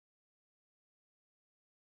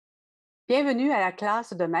Bienvenue à la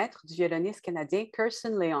classe de maître du violoniste canadien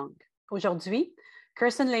Kerson Leong. Aujourd'hui,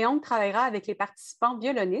 Kerson Leong travaillera avec les participants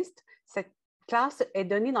violonistes. Cette classe est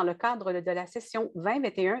donnée dans le cadre de la session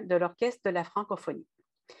 2021 de l'Orchestre de la francophonie.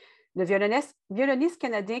 Le violoniste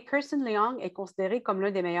canadien Kerson Leong est considéré comme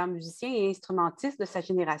l'un des meilleurs musiciens et instrumentistes de sa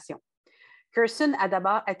génération. Kerson a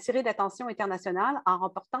d'abord attiré l'attention internationale en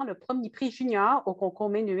remportant le premier prix junior au concours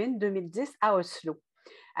Menuhin 2010 à Oslo.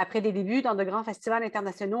 Après des débuts dans de grands festivals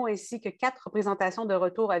internationaux ainsi que 4 représentations de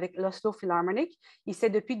retour avec l'Oslo Philharmonic, il s'est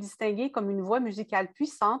depuis distingué comme une voix musicale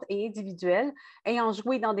puissante et individuelle, ayant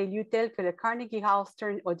joué dans des lieux tels que le Carnegie Hall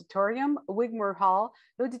Stern Auditorium, Wigmore Hall,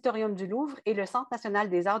 l'Auditorium du Louvre et le Centre national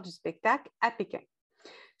des arts du spectacle à Pékin.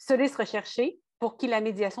 Soliste recherché, pour qui la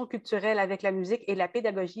médiation culturelle avec la musique et la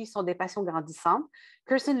pédagogie sont des passions grandissantes,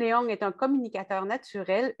 Kerson Leong est un communicateur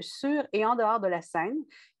naturel sur et en dehors de la scène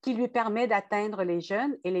qui lui permet d'atteindre les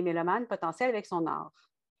jeunes et les mélomanes potentiels avec son art.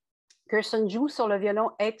 Kerson joue sur le violon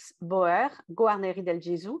ex-Boer, Guarneri del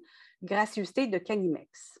Gesù, gracieuseté de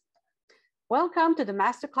Canimex. Welcome to the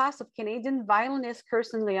Masterclass of Canadian violinist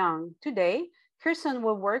Kerson Leong. Today, Kerson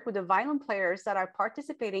will work with the violin players that are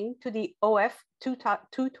participating to the OF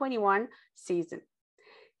 221 season.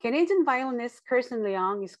 Canadian violinist Kerson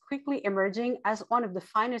Leong is quickly emerging as one of the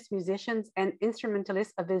finest musicians and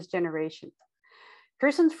instrumentalists of his generation.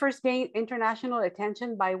 Kerson first gained international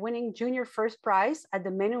attention by winning junior first prize at the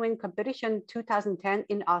Menuhin competition 2010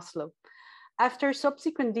 in Oslo. After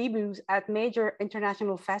subsequent debuts at major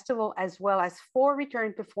international festivals, as well as 4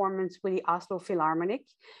 return performances with the Oslo Philharmonic,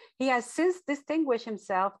 he has since distinguished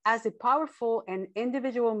himself as a powerful and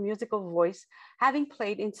individual musical voice, having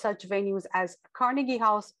played in such venues as Carnegie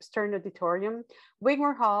Hall's Stern Auditorium,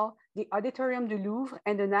 Wigmore Hall, the Auditorium du Louvre,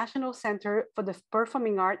 and the National Center for the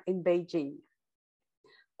Performing Arts in Beijing.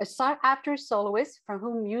 A sought-after soloist from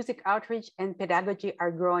whom music outreach and pedagogy are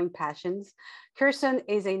growing passions, Kerson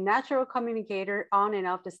is a natural communicator on and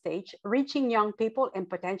off the stage, reaching young people and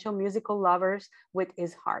potential musical lovers with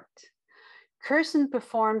his heart. Kerson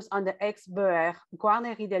performs on the ex-Boer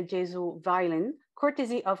Guarneri del Gesù violin,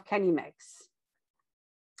 courtesy of Canimex.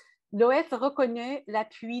 L'OF reconnaît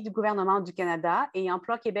l'appui du gouvernement du Canada et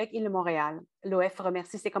Emploi Québec Île-de-Montréal. L'OF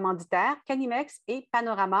remercie ses commanditaires, Canimex et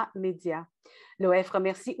Panorama Média. L'OF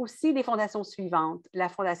remercie aussi les fondations suivantes, la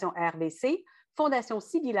Fondation RBC, Fondation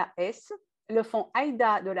Sibylla S, le Fonds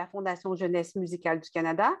AIDA de la Fondation Jeunesse musicale du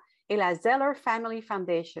Canada et la Zeller Family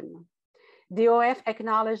Foundation. The OF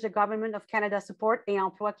acknowledge the Government of Canada support et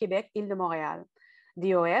Emploi Québec Île-de-Montréal.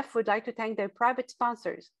 The OF would like to thank their private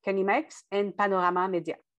sponsors, Canimex and Panorama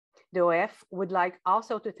Média. The OF would like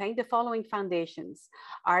also to thank the following foundations: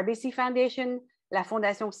 RBC Foundation, la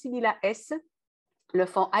Fondation Sibylla S, le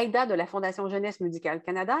Fonds AIDA de la Fondation Jeunesse musicale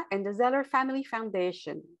Canada, and the Zeller Family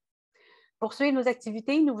Foundation. Pour suivre nos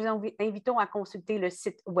activités, nous vous invitons à consulter le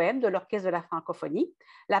site web de l'Orchestre de la francophonie,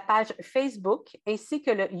 la page Facebook, ainsi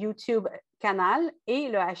que le YouTube canal et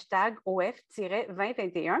le hashtag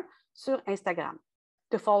OF-2021 sur Instagram.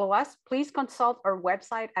 To follow us, please consult our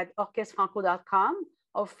website at orchestrefranco.com,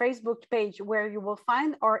 our Facebook page where you will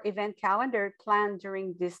find our event calendar planned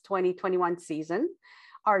during this 2021 season,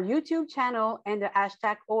 our YouTube channel, and the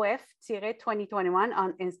hashtag OF-2021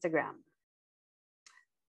 on Instagram.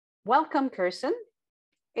 Welcome, Kerson.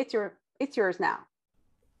 It's yours now.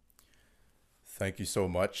 Thank you so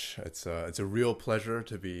much. It's a real pleasure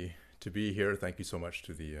to be here. Thank you so much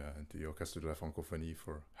to the Orchestre de la Francophonie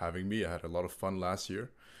for having me. I had a lot of fun last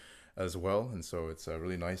year as well, and so it's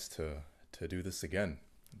really nice to do this again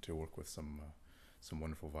and to work with some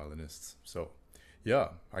wonderful violinists. So yeah,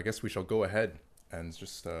 I guess we shall go ahead and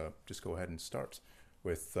just go ahead and start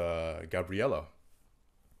with Gabriella.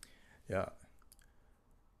 Yeah,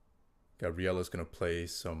 Gabriella's gonna play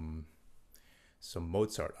some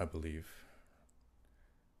Mozart, I believe.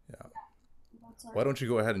 Yeah. Mozart. Why don't you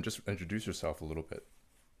go ahead and just introduce yourself a little bit?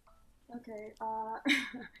 Okay,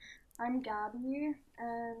 I'm Gabi,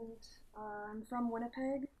 and I'm from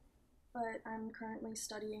Winnipeg, but I'm currently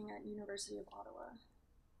studying at University of Ottawa.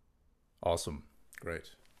 Awesome,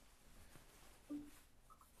 great.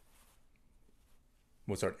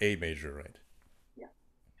 Mozart A major, right? Yeah.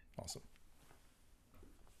 Awesome.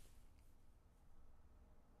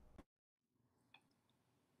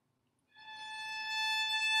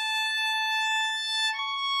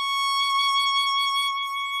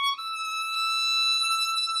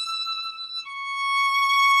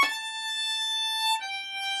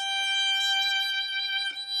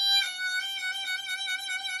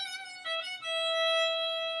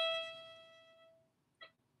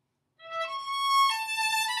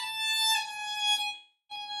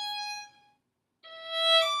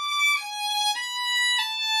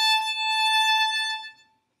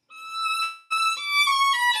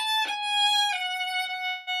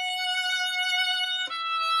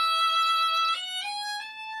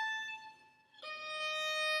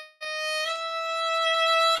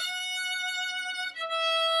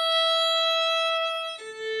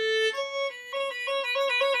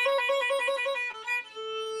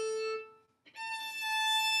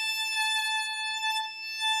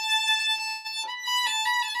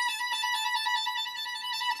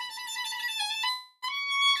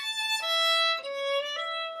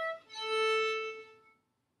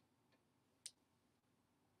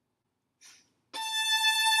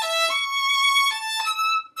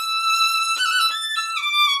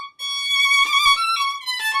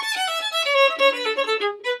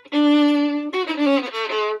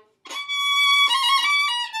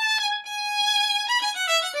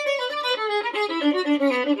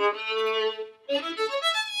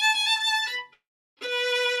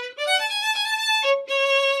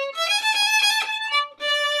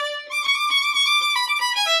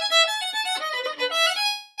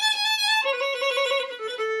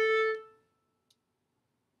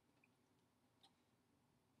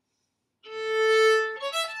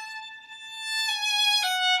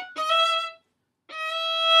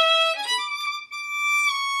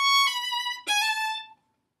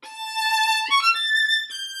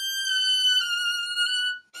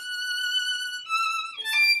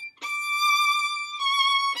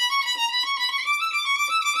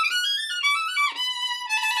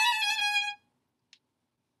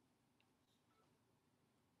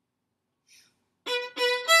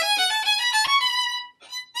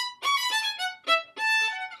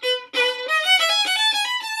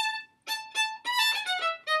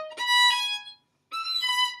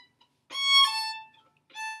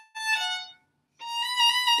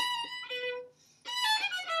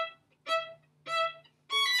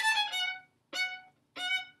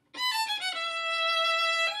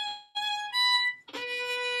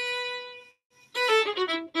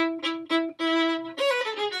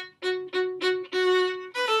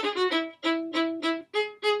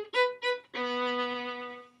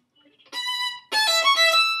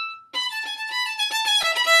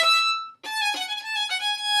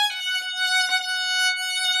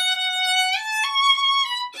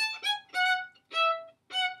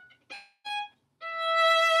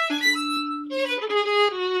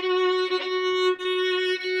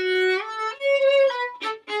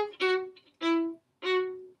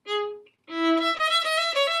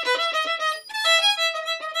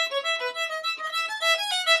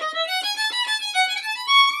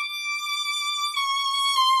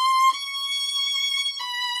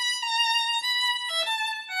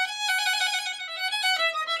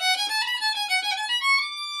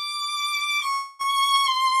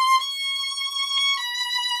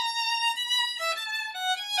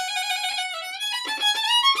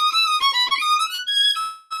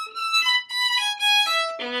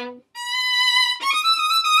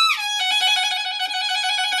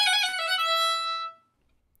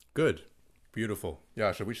 Good. Beautiful.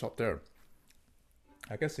 Yeah, should we stop there?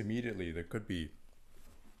 I guess immediately there could be,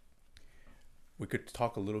 we could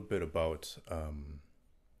talk a little bit about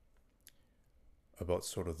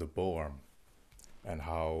sort of the bow arm and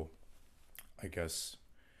how, I guess,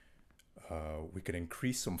 we could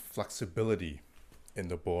increase some flexibility in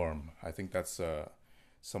the bow arm. I think that's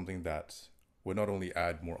something that would not only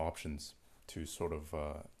add more options to sort of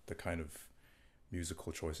the kind of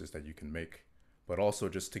musical choices that you can make, but also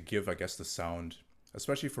just to give, I guess, the sound,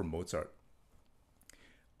 especially for Mozart,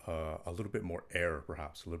 a little bit more air,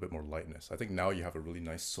 perhaps, a little bit more lightness. I think now you have a really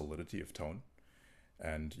nice solidity of tone.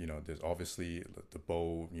 And, you know, there's obviously the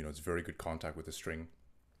bow, you know, it's very good contact with the string.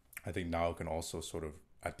 I think now can also sort of,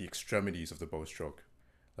 at the extremities of the bow stroke,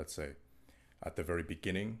 let's say, at the very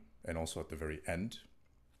beginning and also at the very end,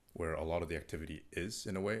 where a lot of the activity is,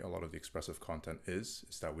 in a way, a lot of the expressive content is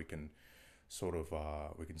that we can sort of,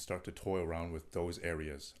 we can start to toy around with those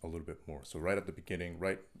areas a little bit more. So right at the beginning,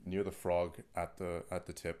 right near the frog at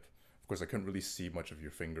the tip. Of course, I couldn't really see much of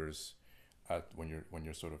your fingers when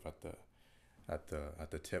you're sort of at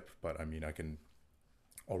the tip, but I mean, I can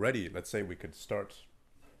already, let's say we could start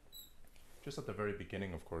just at the very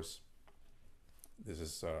beginning. Of course, this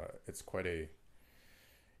is it's quite a,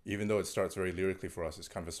 even though it starts very lyrically for us, it's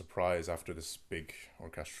kind of a surprise after this big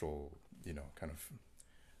orchestral, you know, kind of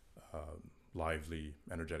lively,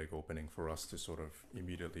 energetic opening for us to sort of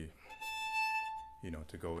immediately, you know,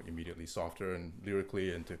 to go immediately softer and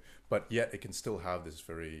lyrically into, but yet it can still have this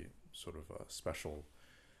very sort of special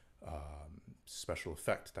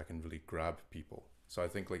effect that can really grab people. So I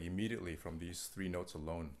think like immediately from these three notes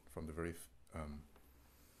alone, from the very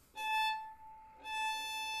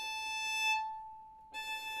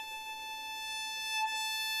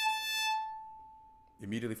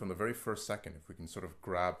immediately from the very first second, if we can sort of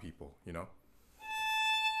grab people, you know,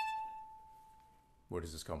 where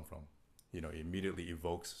does this come from? You know, it immediately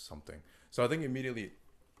evokes something. So I think immediately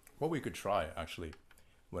what we could try actually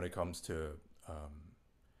when it comes to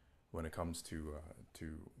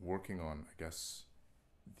working on, I guess,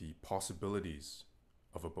 the possibilities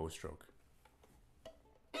of a bow stroke.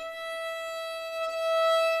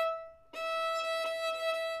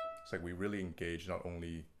 It's like we really engage not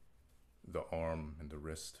only the arm and the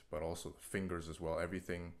wrist, but also the fingers as well.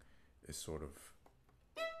 Everything is sort of,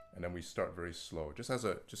 and then we start very slow, just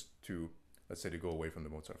to, let's say, to go away from the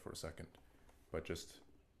Mozart for a second, but just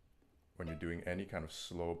when you're doing any kind of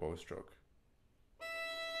slow bow stroke,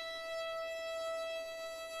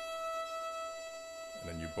 and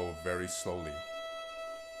then you bow very slowly.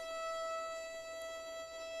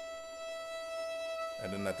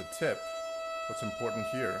 And then at the tip, what's important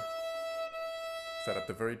here is that at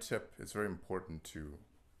the very tip, it's very important to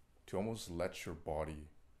almost let your body,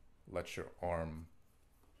 let your arm,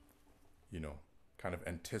 you know, kind of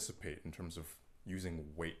anticipate in terms of using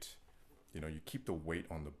weight. You know, you keep the weight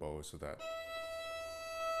on the bow so that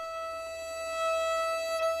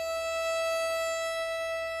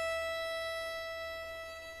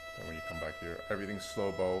then when you come back here, everything's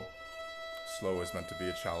slow bow. Slow is meant to be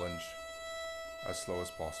a challenge, as slow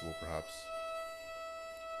as possible perhaps.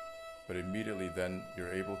 But immediately then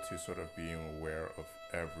you're able to sort of being aware of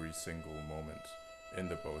every single moment in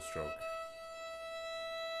the bow stroke.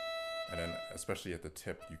 And then especially at the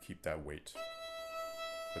tip, you keep that weight.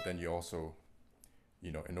 But then you also,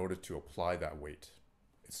 you know, in order to apply that weight,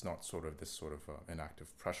 it's not sort of this sort of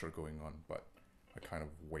inactive pressure going on, but a kind of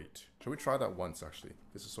weight. Shall we try that once actually?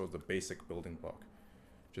 This is sort of the basic building block.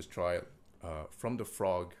 Just try it from the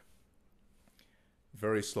frog,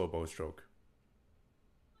 very slow bow stroke.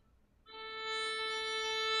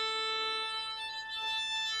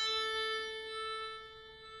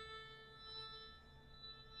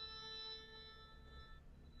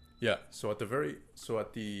 Yeah, so at the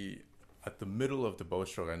middle of the bow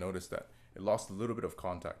stroke, I noticed that it lost a little bit of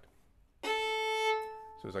contact.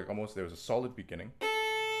 So it's like almost there was a solid beginning,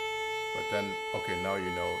 but then, okay, now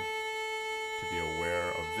you know to be aware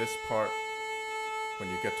of this part.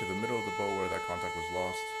 When you get to the middle of the bow where that contact was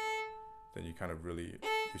lost, then you kind of really,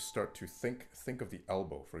 you start to think of the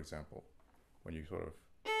elbow, for example. When you sort of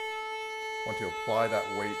want to apply that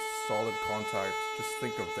weight, solid contact, just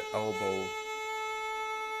think of the elbow.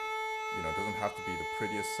 You know, it doesn't have to be the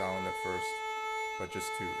prettiest sound at first, but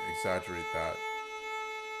just to exaggerate that.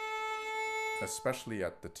 Especially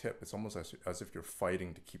at the tip, it's almost as if you're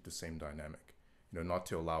fighting to keep the same dynamic. You know, not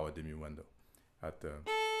to allow a diminuendo at the...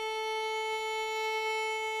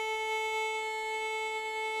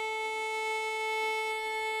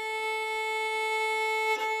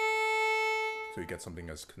 So you get something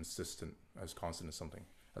as consistent, as constant as something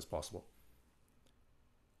as possible.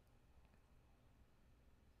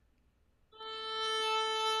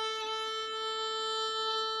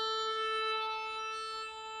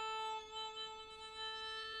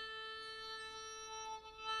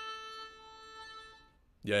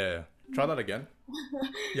 Yeah. Try that again.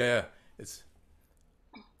 Yeah. It's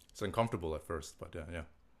uncomfortable at first, but yeah.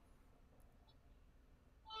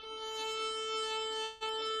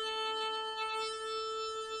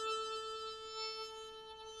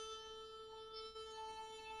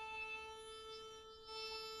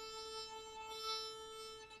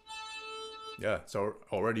 Yeah, it's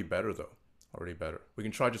already better though. Already better. We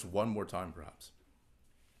can try just one more time, perhaps.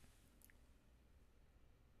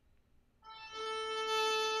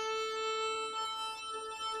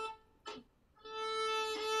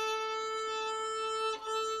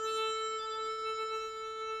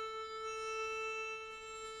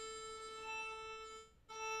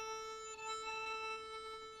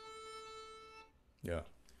 Yeah.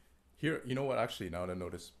 Here, you know what? Actually, now that I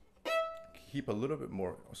notice, keep a little bit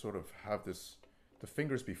more. Sort of have the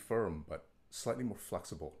fingers be firm, but slightly more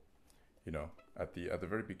flexible. You know, at the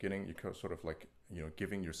very beginning, you could sort of like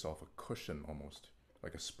giving yourself a cushion almost,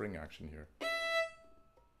 like a spring action here.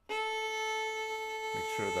 Make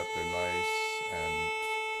sure that they're nice and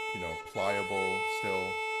pliable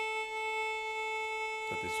still.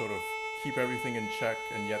 That they sort of keep everything in check,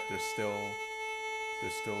 and yet they're still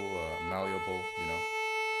malleable.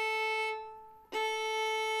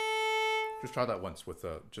 Just try that once with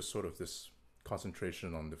just sort of this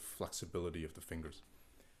concentration on the flexibility of the fingers.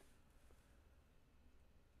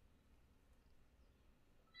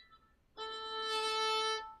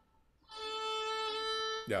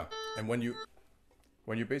 Yeah, and when you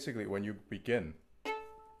begin,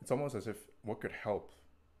 it's almost as if what could help.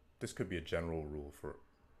 This could be a general rule for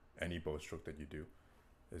any bow stroke that you do,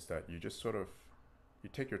 is that you just sort of you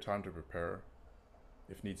take your time to prepare.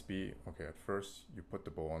 If needs be, okay, at first you put the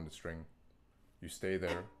bow on the string, you stay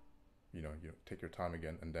there, you take your time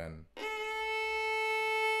again, and then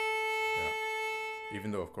yeah.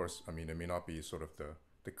 Even though, of course, I mean, it may not be sort of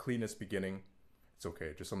the cleanest beginning, it's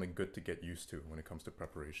okay. Just something good to get used to when it comes to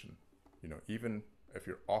preparation. Even if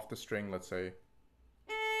you're off the string, let's say,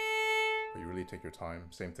 but you really take your time.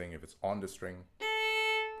 Same thing if it's on the string.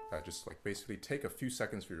 Just like basically take a few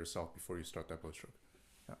seconds for yourself before you start that bow stroke.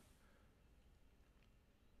 Yeah.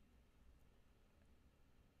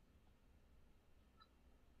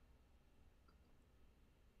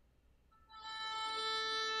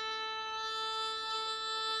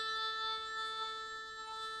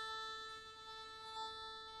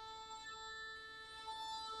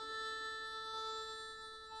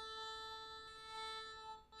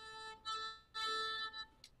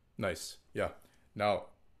 Nice. Yeah. Now,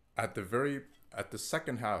 at the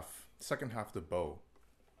second half of the bow,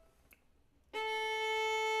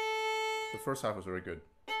 the first half was very good.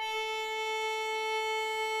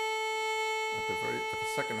 At the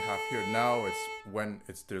second half here, now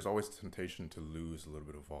there's always temptation to lose a little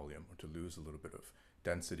bit of volume or to lose a little bit of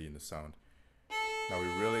density in the sound. Now we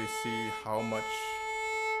really see how much.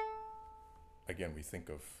 Again, we think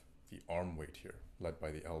of the arm weight here, led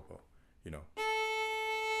by the elbow.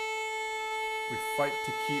 We fight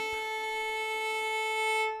to keep,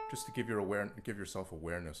 just to give yourself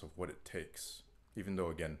awareness of what it takes. Even though,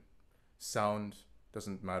 again, sound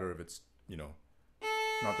doesn't matter if it's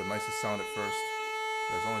not the nicest sound at first,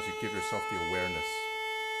 but as long as you give yourself the awareness,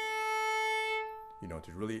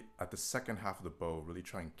 to really at the second half of the bow really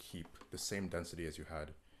try and keep the same density as you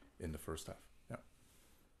had in the first half. Yeah.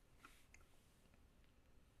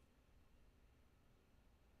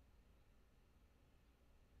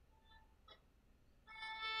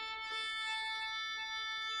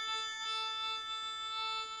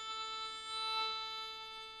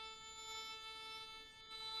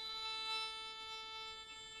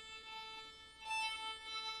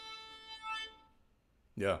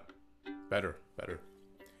 Yeah, better.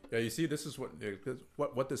 Yeah, you see, this is what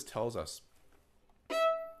this tells us.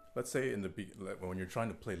 Let's say when you're trying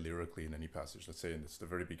to play lyrically in any passage, let's say it's the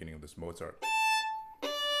very beginning of this Mozart.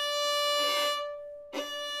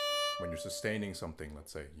 When you're sustaining something,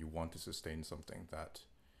 let's say you want to sustain something that,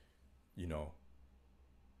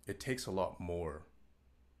 it takes a lot more,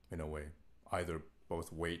 in a way, either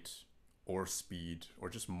both weight or speed or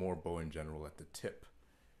just more bow in general at the tip,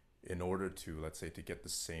 in order to, let's say, to get the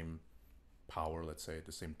same power, let's say,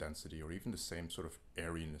 the same density, or even the same sort of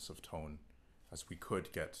airiness of tone as we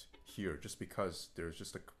could get here, just because there's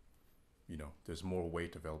just there's more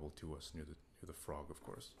weight available to us near the frog, of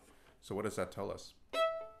course. So what does that tell us?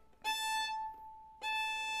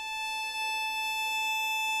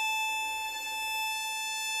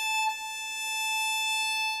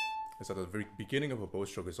 Is that at the very beginning of a bow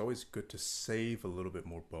stroke, it's always good to save a little bit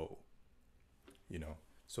more bow,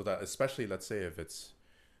 so that, especially, let's say, if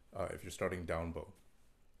you're starting down bow,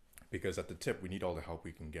 because at the tip we need all the help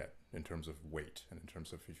we can get in terms of weight and in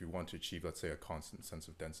terms of if you want to achieve, let's say, a constant sense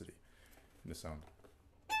of density in the sound.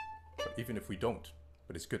 But even if we don't,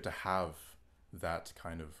 but it's good to have that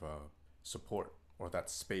kind of support or that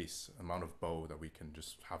space, amount of bow that we can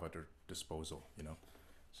just have at our disposal, you know.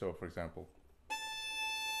 So for example,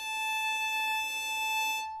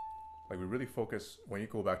 like we really focus, when you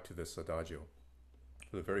go back to this adagio,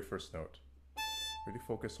 for the very first note, really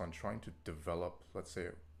focus on trying to develop, let's say,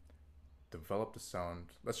 develop the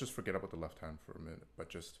sound. Let's just forget about the left hand for a minute, but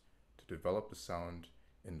just to develop the sound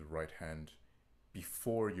in the right hand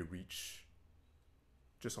before you reach,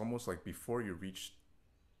 just almost like before you reach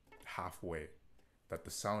halfway, that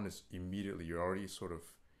the sound is immediately, you're already sort of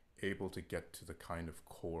able to get to the kind of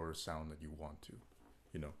core sound that you want to,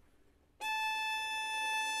 you know.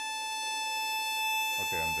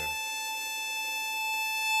 Okay, I'm there.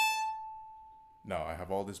 Now I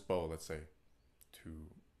have all this bow, let's say,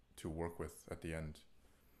 to work with at the end.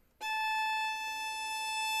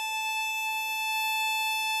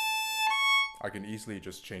 I can easily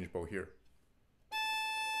just change bow here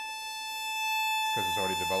because it's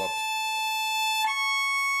already developed.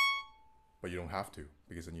 But you don't have to,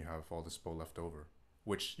 because then you have all this bow left over,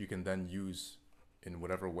 which you can then use in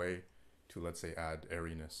whatever way to, let's say, add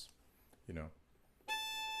airiness, you know.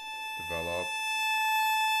 Develop.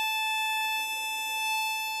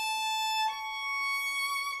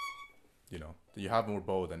 You know, you have more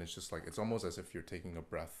bow, then it's just like, it's almost as if you're taking a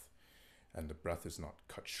breath and the breath is not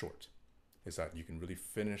cut short. Is that you can really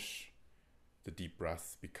finish the deep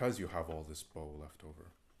breath because you have all this bow left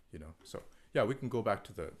over, you know. So yeah, we can go back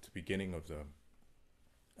to the beginning of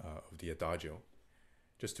the adagio,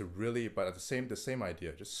 just to really, but at the same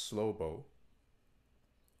idea, just slow bow.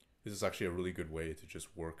 This is actually a really good way to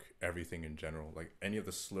just work everything in general, like any of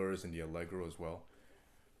the slurs in the allegro as well.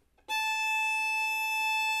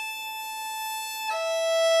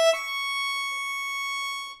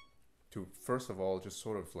 To first of all, just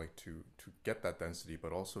sort of like to get that density,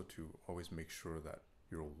 but also to always make sure that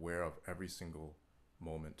you're aware of every single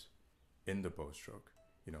moment in the bow stroke,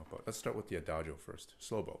 you know. But let's start with the adagio first,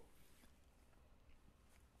 slow bow.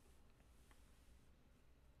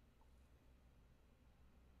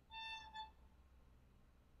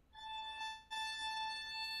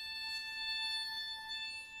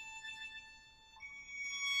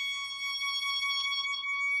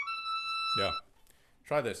 Yeah,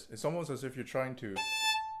 try this. It's almost as if you're trying to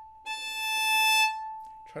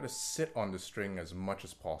sit on the string as much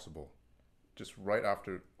as possible. Just right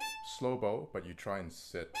after slow bow, but you try and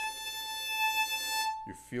sit.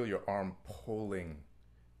 You feel your arm pulling.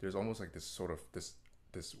 There's almost like this sort of this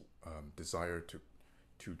desire to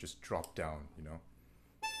just drop down, you know,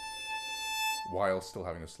 while still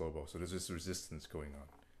having a slow bow. So there's this resistance going on.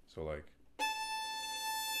 So like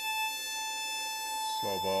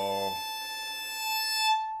slow bow,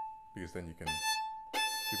 because then you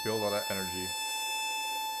build all that energy.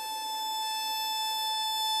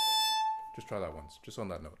 Just try that once, just on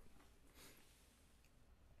that note.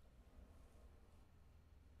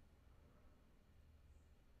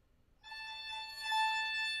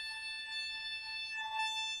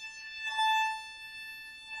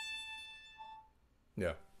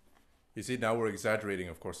 Yeah. You see, now we're exaggerating,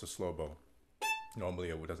 of course, the slow bow. Normally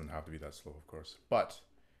it doesn't have to be that slow, of course. But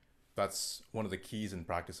that's one of the keys in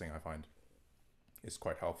practicing, I find. Is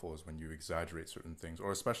quite helpful, is when you exaggerate certain things.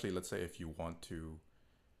 Or especially, let's say, if you want to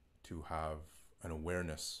have an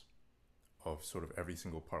awareness of sort of every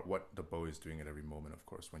single part, what the bow is doing at every moment, of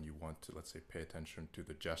course, when you want to, let's say, pay attention to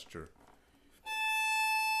the gesture.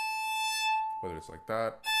 Whether it's like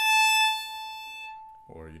that,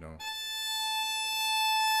 or, you know,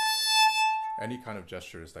 any kind of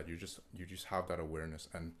gestures that you just have that awareness,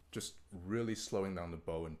 and just really slowing down the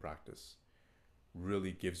bow in practice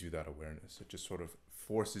really gives you that awareness. It just sort of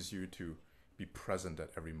forces you to be present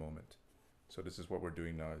at every moment. So this is what we're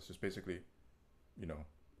doing now. It's just basically, you know,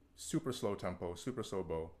 super slow tempo, super slow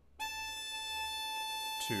bow.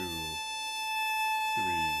 2, 3,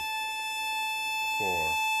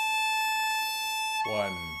 4.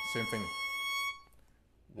 1. Same thing.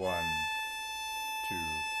 1, 2,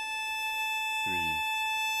 3,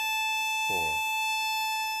 4.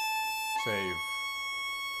 Save.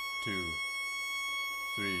 2,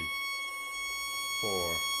 3,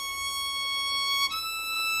 4.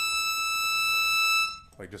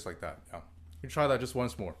 Like just like that. Yeah. You can try that just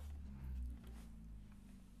once more.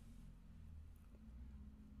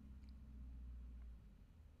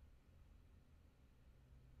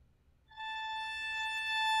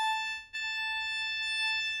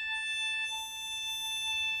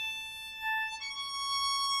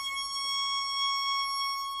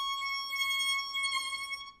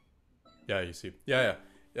 Yeah, you see. Yeah.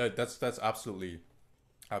 That's absolutely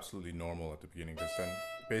normal at the beginning, because then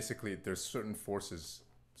basically there's certain forces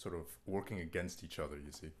sort of working against each other.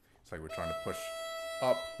 You see, it's like we're trying to push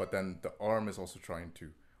up, but then the arm is also trying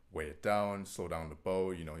to weigh it down, slow down the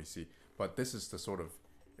bow. You know, you see. But this is the sort of,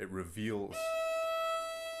 it reveals,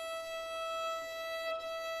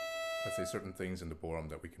 let's say, certain things in the bow arm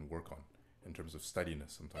that we can work on in terms of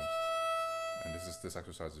steadiness sometimes. And this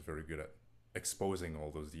exercise is very good at exposing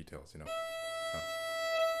all those details, you know.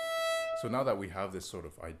 So now that we have this sort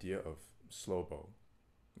of idea of slow bow,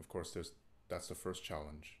 of course, that's the first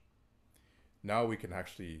challenge. Now we can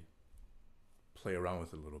actually play around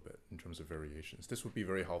with it a little bit in terms of variations. This would be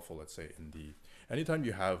very helpful, let's say, anytime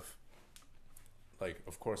you have, like,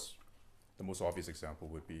 of course, the most obvious example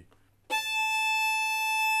would be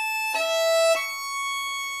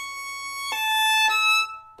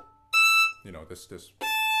you know,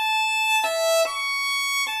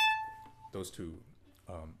 those two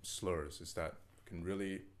slurs is that can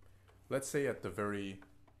really, let's say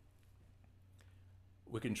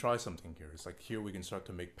we can try something here. It's like here we can start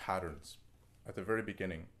to make patterns. At the very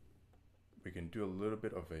beginning, we can do a little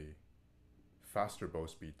bit of a faster bow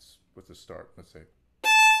speeds with the start. Let's say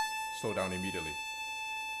slow down immediately.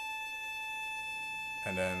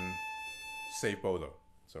 And then save bow though.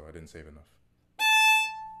 So I didn't save enough.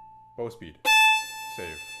 Bow speed,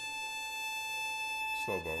 save,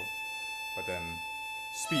 slow bow, but then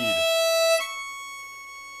speed,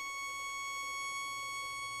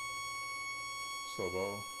 slow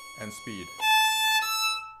bow, and speed.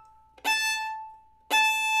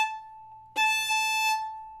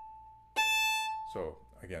 So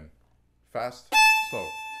again, fast, slow,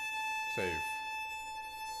 save,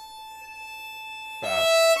 fast,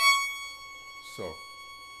 slow,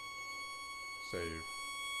 save.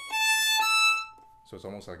 So it's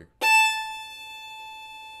almost like you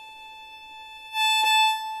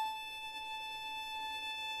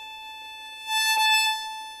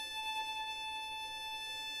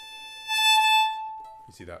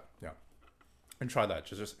see that? Yeah. And try that.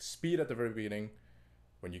 Just speed at the very beginning.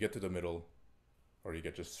 When you get to the middle, or you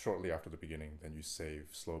get just shortly after the beginning, then you save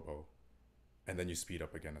slow bow. And then you speed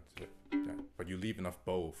up again at the tip. Yeah. But you leave enough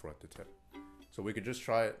bow for at the tip. So we could just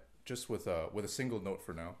try it just with a single note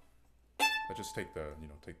for now. Let's just take the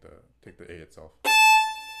A itself.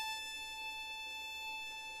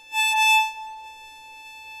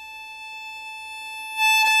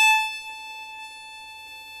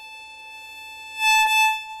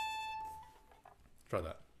 Try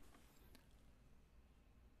that.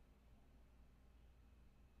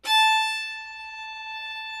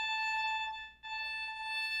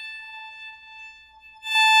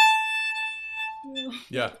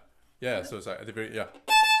 Yeah. So it's at the very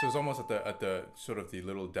So it's almost at the sort of the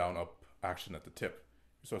little down up action at the tip.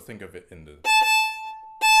 So think of it in there's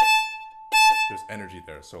energy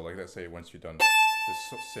there. So like let's say once you're done,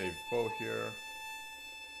 just save bow here,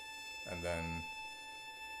 and then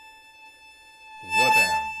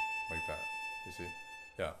wha-bam, like that. You see?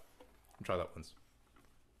 Yeah. Try that once.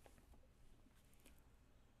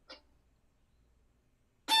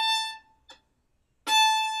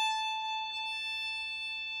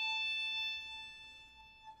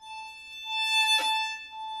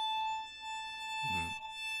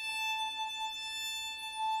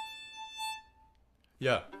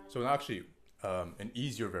 Yeah, so actually, an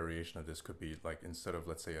easier variation of this could be like, instead of,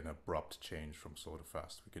 let's say, an abrupt change from slow to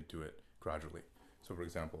fast, we could do it gradually. So for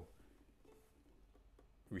example,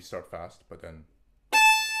 we start fast, but then,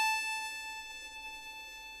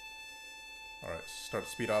 all right, start to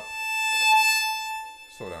speed up,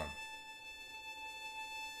 slow down,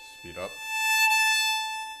 speed up,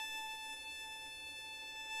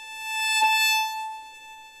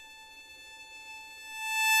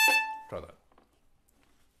 try that.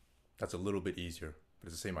 That's a little bit easier, but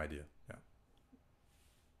it's the same idea. Yeah.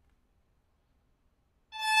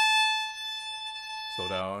 Slow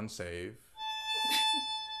down, save.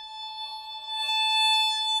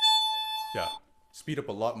 Yeah. Speed up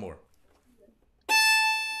a lot more.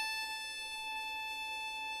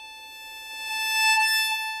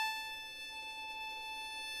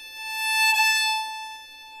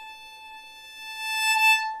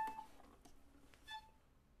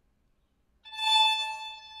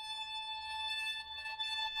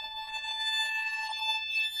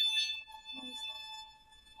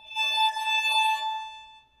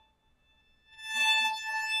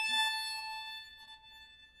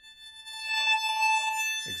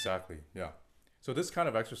 Exactly, yeah. So this kind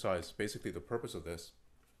of exercise, basically the purpose of this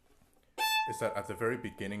is that at the very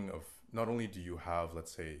beginning of, not only do you have,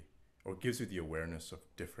 let's say, or gives you the awareness of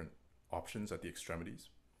different options at the extremities,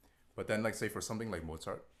 But then, like say for something like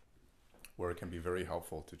Mozart, where it can be very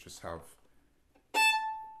helpful to just have,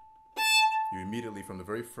 you immediately from the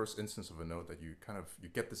very first instance of a note that you kind of, you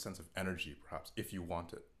get the sense of energy perhaps if you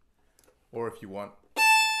want it. Or if you want,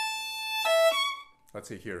 let's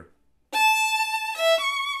say here,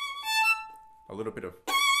 a little bit of,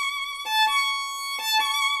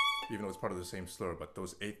 even though it's part of the same slur, but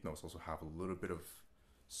those eighth notes also have a little bit of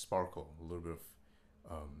sparkle, a little bit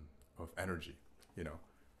of energy, you know.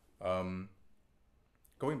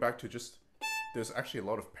 Going back to just, there's actually a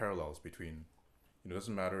lot of parallels between, you know, it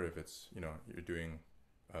doesn't matter if it's, you know, you're doing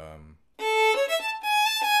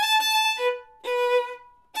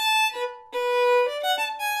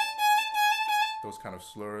those kind of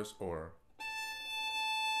slurs, or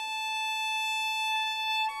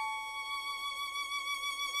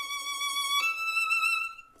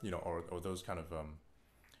you know, or those kind of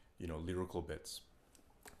you know, lyrical bits.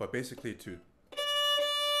 But basically it's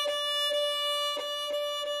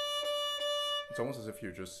almost as if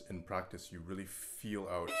you're just in practice, you really feel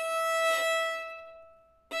out.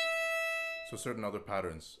 So certain other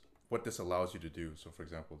patterns, what this allows you to do. So for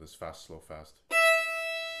example, this fast, slow, fast.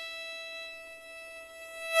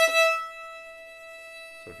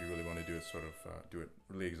 So if you really want to do it, sort of do it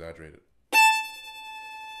really exaggerated.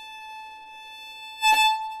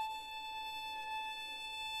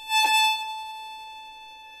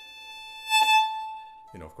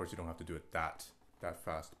 You know, of course, you don't have to do it that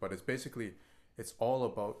fast, but it's basically, it's all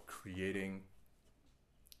about creating,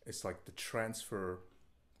 it's like the transfer,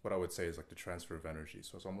 what I would say is like the transfer of energy.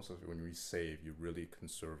 So it's almost like when we save, you're really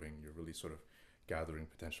conserving, you're really sort of gathering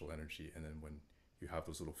potential energy. And then when you have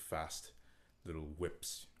those little fast little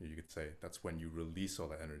whips, you could say, that's when you release all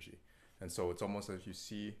that energy. And so it's almost as you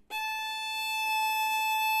see,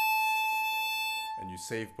 and you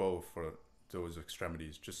save both for those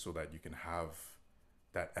extremities just so that you can have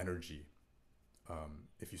that energy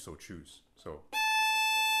if you so choose. So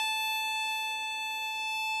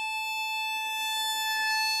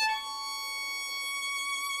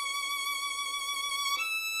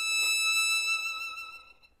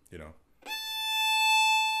you know,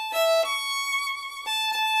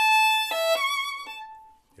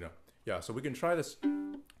 yeah, so we can try this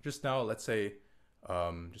just now. Let's say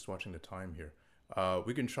just watching the time here,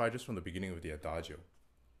 we can try just from the beginning of the adagio.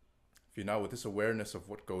 If you're now with this awareness of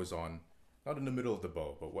what goes on, not in the middle of the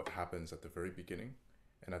bow, but what happens at the very beginning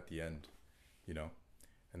and at the end, you know,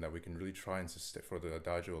 and that we can really try and sustain, for the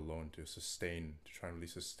adagio alone, to sustain, to try and really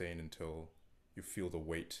sustain until you feel the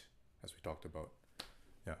weight, as we talked about.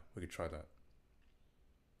 Yeah, we could try that.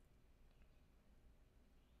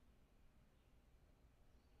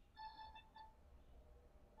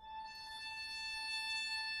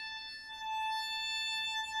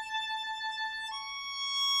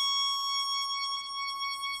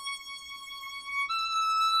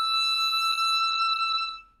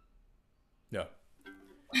 Yeah.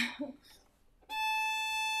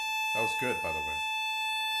 That was good, by the way.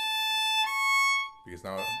 Because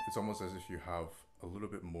now it's almost as if you have a little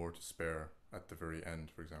bit more to spare at the very end,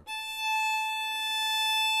 for example.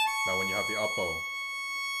 Now when you have the up bow,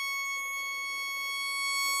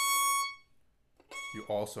 you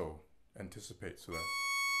also anticipate so that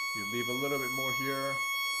you leave a little bit more here.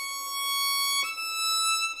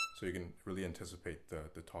 So you can really anticipate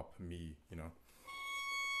the top mi, you know.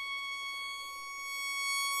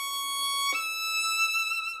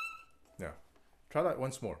 Yeah, try that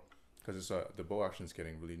once more, because it's the bow action is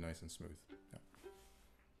getting really nice and smooth. Yeah.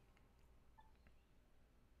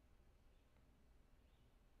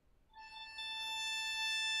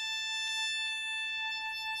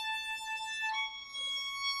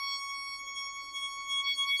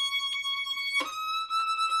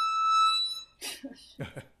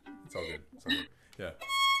 It's all good. It's all good. Yeah.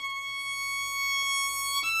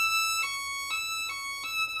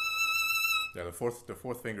 Yeah, the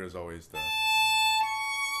fourth finger is always the.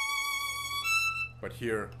 But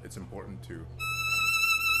here, it's important to.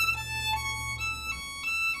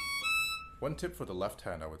 One tip for the left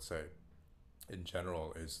hand, I would say, in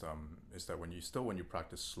general, is that when you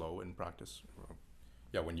practice slow in practice,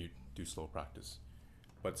 when you do slow practice,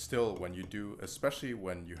 but still when you do, especially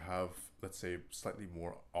when you have, let's say, slightly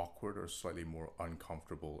more awkward or slightly more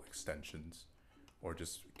uncomfortable extensions, or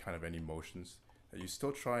just kind of any motions, that you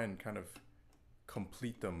still try and kind of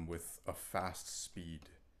complete them with a fast speed,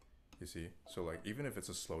 you see? So like, even if it's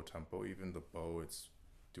a slow tempo, even the bow, it's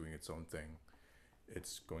doing its own thing.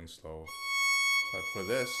 It's going slow. But for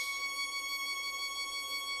this,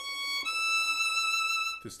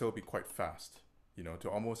 to still be quite fast, you know, to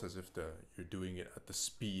almost as if you're doing it at the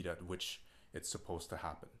speed at which it's supposed to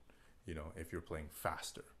happen, you know, if you're playing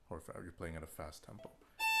faster or if you're playing at a fast tempo.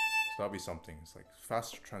 So that'll be something. It's like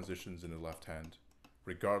fast transitions in the left hand,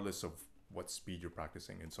 regardless of what speed you're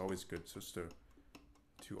practicing. It's always good just to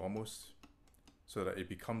almost, so that it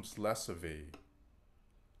becomes less of a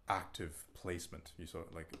active placement. You saw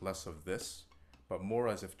like less of this, but more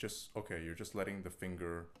as if just, okay, you're just letting the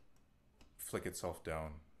finger flick itself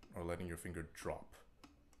down or letting your finger drop,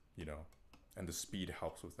 you know, and the speed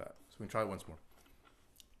helps with that. So we can try it once more.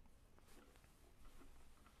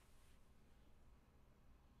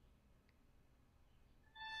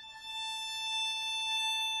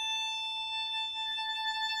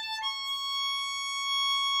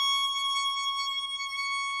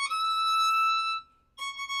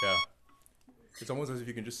 Yeah, it's almost as if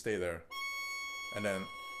you can just stay there and then,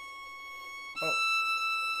 oh.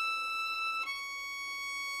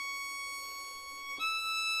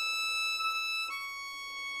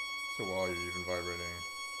 So while you're even vibrating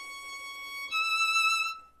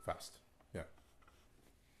fast, yeah.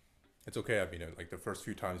 It's okay. I mean, like the first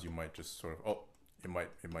few times you might just sort of, oh, it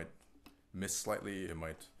might miss slightly,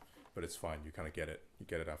 but it's fine. You kind of get it. You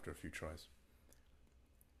get it after a few tries.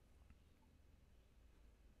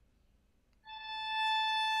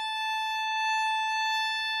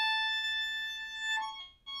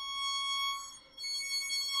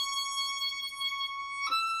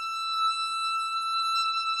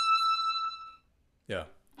 Yeah.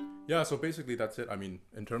 Yeah, so basically that's it. I mean,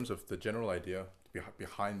 in terms of the general idea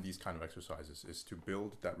behind these kind of exercises is to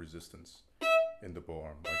build that resistance in the bow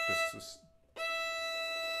arm. Like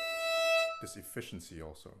this efficiency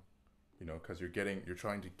also, you know, because you're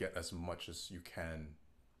trying to get as much as you can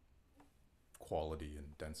quality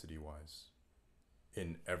and density wise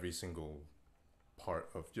in every single part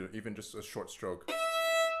of, you know, even just a short stroke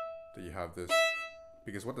that you have this.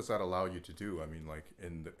 Because what does that allow you to do? I mean, like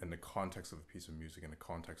in the context of a piece of music, in the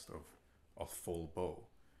context of a full bow,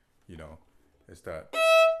 you know, is that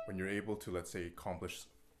when you're able to, let's say, accomplish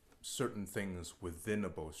certain things within a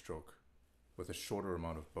bow stroke with a shorter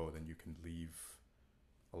amount of bow, then you can leave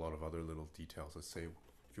a lot of other little details. Let's say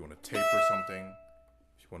if you want to taper something,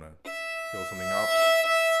 if you want to build something up,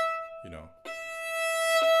 you know,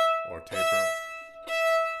 or taper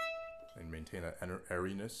and maintain that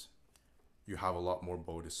airiness, you have a lot more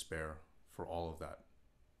bow to spare for all of that,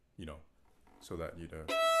 you know, so that you know,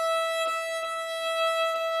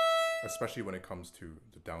 especially when it comes to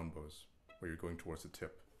the down bows where you're going towards the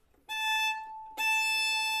tip.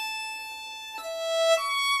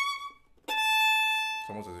 It's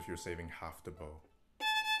almost as if you're saving half the bow.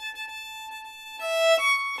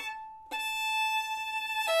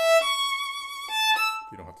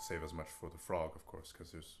 You don't have to save as much for the frog, of course,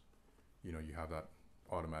 because there's, you know, you have that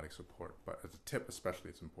automatic support, but at the tip especially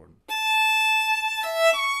it's important,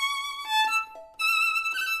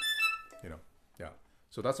 you know. Yeah,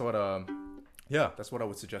 so that's what that's what I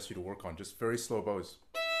would suggest you to work on. Just very slow bows,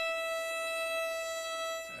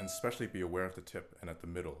 and especially be aware of the tip and at the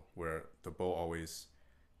middle where the bow always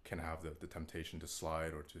can have the temptation to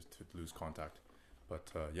slide or to lose contact.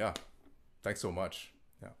 But yeah, thanks so much.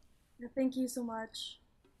 Yeah, Thank you so much.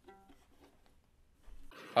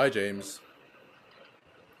 Hi James.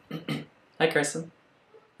 Hi, Kerson.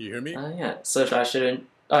 You hear me? Yeah. So I shouldn't.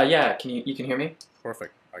 Yeah. You can hear me?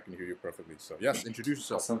 Perfect. I can hear you perfectly. So yes, introduce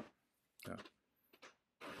yourself. Awesome. Yeah.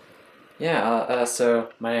 Yeah. So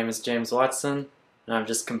my name is James Watson, and I've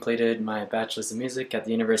just completed my bachelor's of music at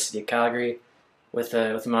the University of Calgary, with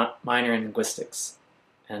a minor in linguistics,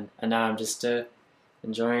 and now I'm just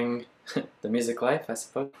enjoying the music life, I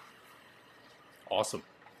suppose. Awesome.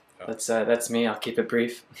 That's me. I'll keep it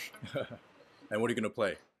brief. And what are you gonna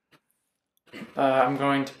play? I'm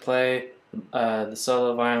going to play the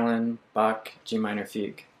solo violin Bach G minor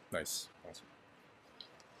fugue. Nice. Awesome.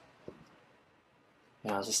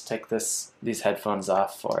 Yeah, I'll just take these headphones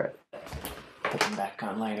off for it. Put them back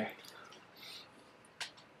on later.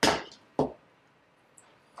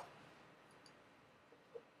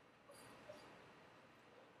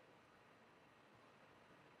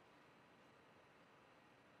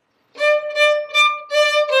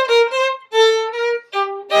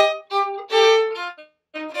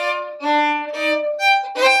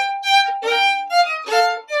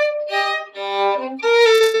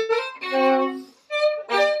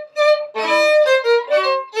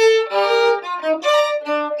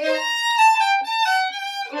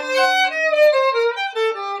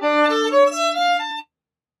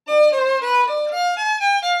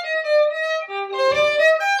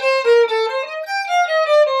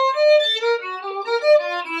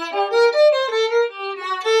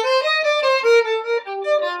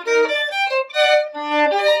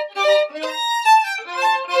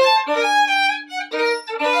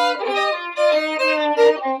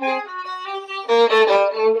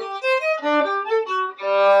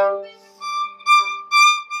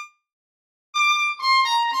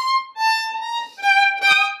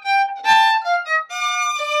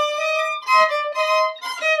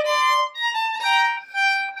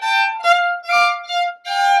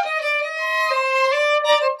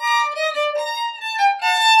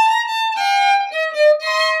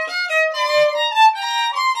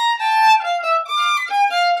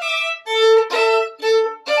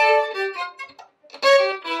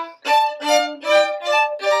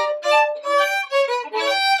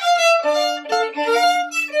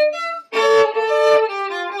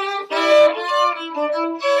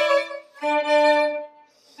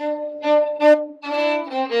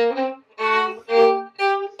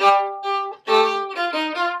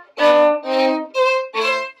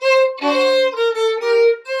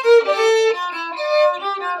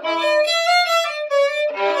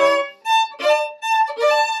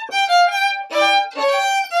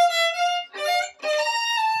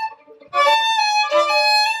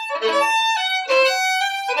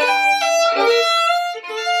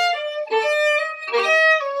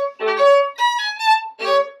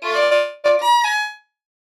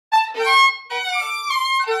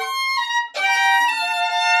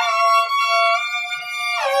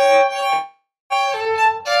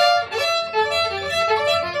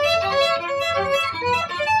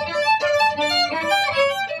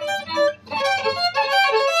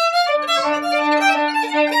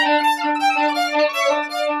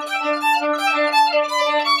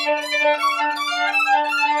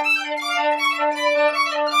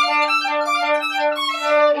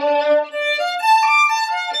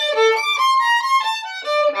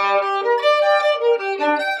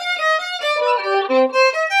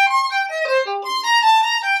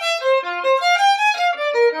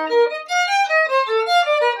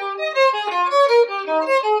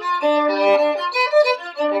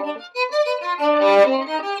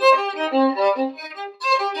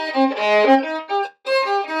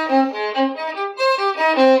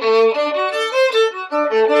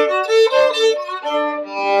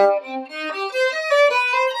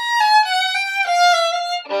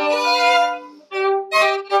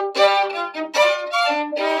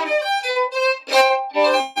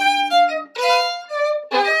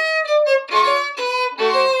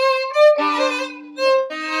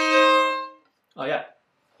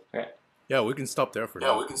 Yeah, we can stop there for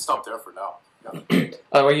now. Yeah, we can stop there for now. Yeah.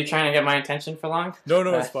 Oh, were you trying to get my attention for long? No,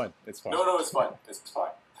 it's fine. It's fine. No, it's fine. It's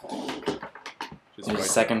fine. Just a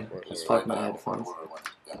second. Just plug my headphones.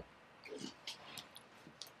 Yeah.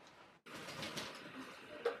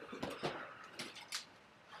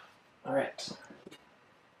 All right.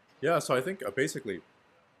 Yeah, so I think basically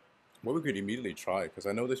what we could immediately try, because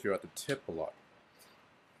I noticed you're at the tip a lot.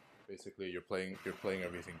 Basically, you're playing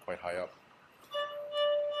everything quite high up.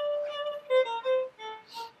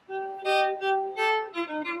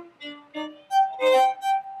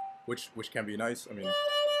 Which can be nice. I mean,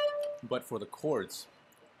 but for the chords,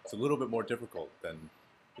 it's a little bit more difficult than,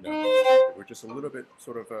 you know, we're just a little bit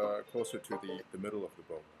sort of closer to the middle of the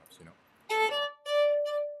bow, perhaps, you know.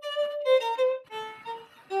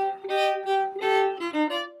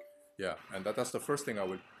 Yeah, and that's the first thing I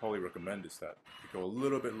would probably recommend, is that we go a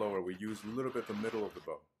little bit lower. We use a little bit the middle of the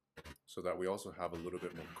bow, so that we also have a little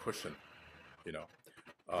bit more cushion, you know.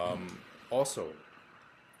 Also,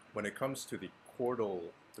 when it comes to the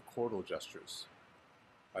chordal gestures,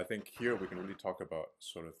 I think here we can really talk about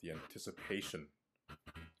sort of the anticipation,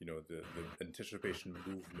 you know, the anticipation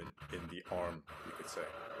movement in the arm, you could say,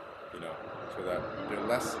 you know, so that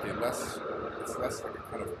it's less like a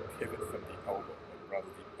kind of pivot from the elbow, but rather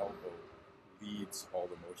the elbow leads all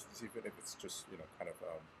the motions, even if it's just, you know, kind of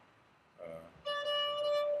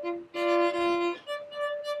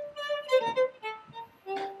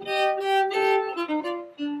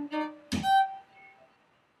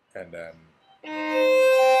and then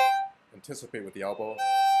anticipate with the elbow.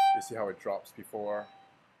 You see how it drops before.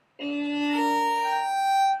 Yeah,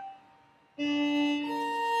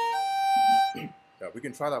 we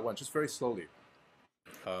can try that one just very slowly.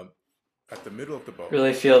 At the middle of the bow.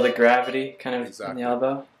 Really feel the gravity kind of in the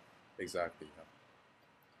elbow. Exactly.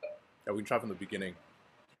 Yeah. Yeah, we can try from the beginning,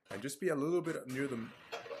 and just be a little bit near the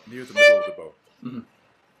middle of the bow. Mm-hmm.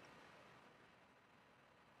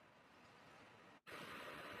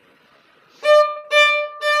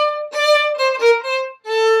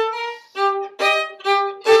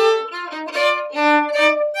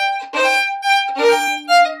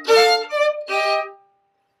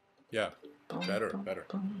 Yeah, better.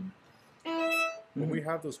 When we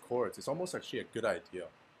have those chords, it's almost actually a good idea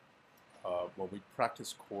when we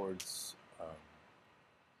practice chords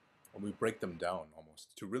when we break them down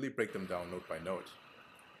almost, to really break them down note by note.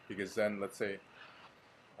 Because then, let's say,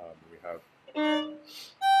 we have...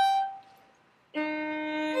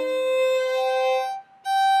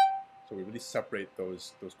 So we really separate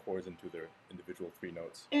those chords into their individual 3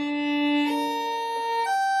 notes.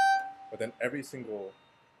 But then every single...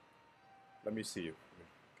 Let me see if we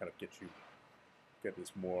kind of get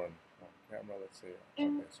this more on camera, let's say.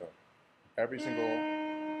 Okay, so every single...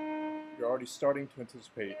 You're already starting to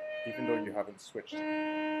anticipate, even though you haven't switched.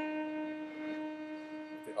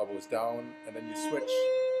 The elbows down, and then you switch.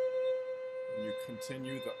 And you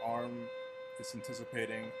continue, the arm is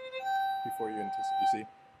anticipating before you anticipate, you see?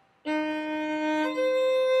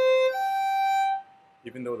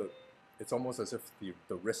 Even though it's almost as if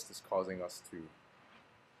the wrist is causing us to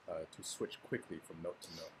switch quickly from note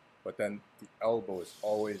to note. But then the elbow is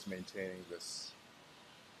always maintaining this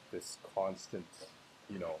constant,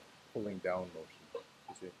 you know, pulling down motion,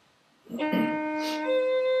 you see?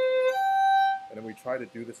 And then we try to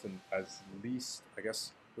do this in as least, I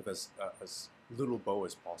guess, with as little bow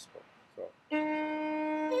as possible. So.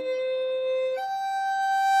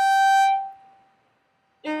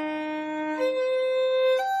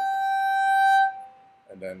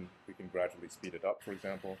 And then we can gradually speed it up, for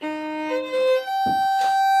example.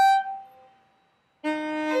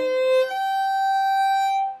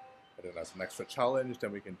 And then as an extra challenge,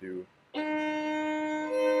 then we can do...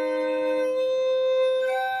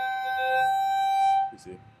 You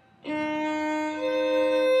see?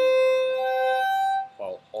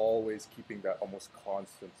 While always keeping that almost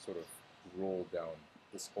constant sort of roll down,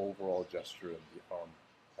 this overall gesture in the arm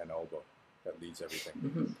and elbow that leads everything.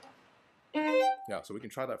 Mm-hmm. Yeah, so we can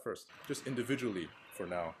try that first, just individually for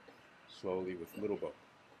now, slowly with little bow.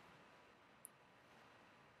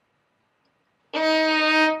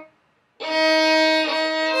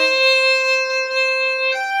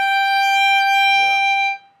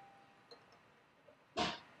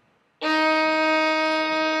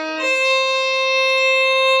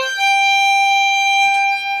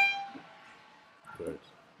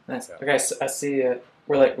 Nice. Yeah. Okay, so I see.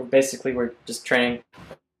 We're just training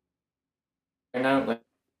right now, like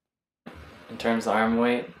in terms of arm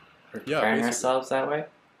weight. We're preparing ourselves that way.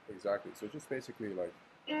 Exactly. So just basically like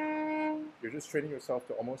you're just training yourself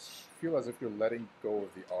to almost feel as if you're letting go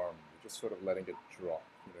of the arm. You're just sort of letting it drop.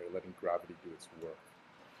 You know, you're letting gravity do its work.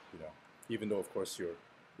 You know, even though of course you're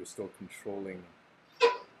still controlling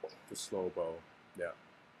the slow bow. Yeah.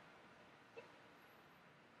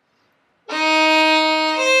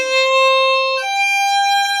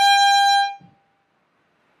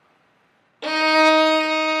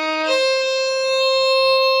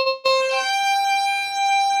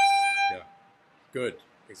 Good,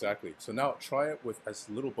 exactly. So now try it with as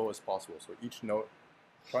little bow as possible. So each note,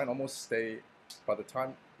 try and almost stay, by the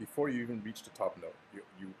time, before you even reach the top note, you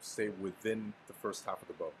stay within the first half of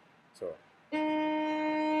the bow. So.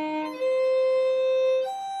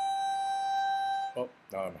 Oh,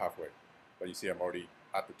 now I'm halfway. But you see I'm already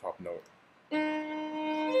at the top note.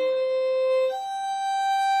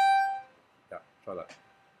 Yeah, try that.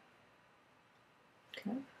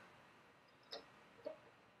 Okay.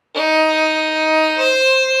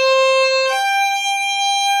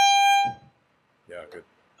 Yeah, good.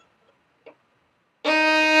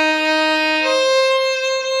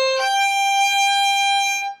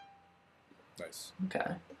 Nice.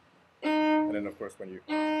 Okay. And then of course when you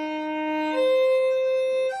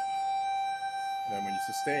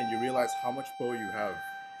sustain, you realize how much bow you have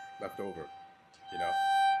left over, you know.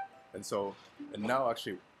 And now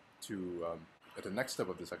actually at the next step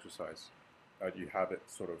of this exercise, you have it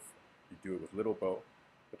sort of, you do it with little bow,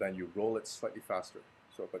 but then you roll it slightly faster.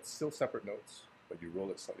 So, but still separate notes, but you roll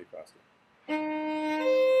it slightly faster.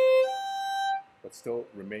 But still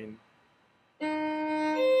remain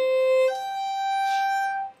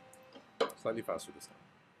slightly faster this time.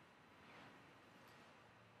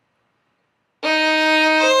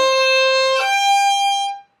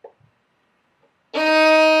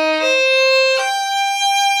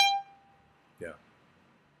 Yeah.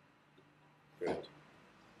 Good.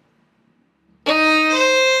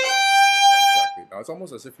 Exactly. Now it's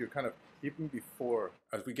almost as if you're kind of, even before,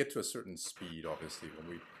 as we get to a certain speed, obviously, when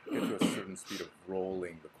we get to a certain speed of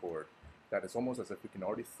rolling the chord, that it's almost as if we can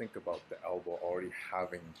already think about the elbow already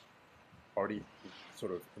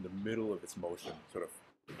sort of in the middle of its motion, sort of.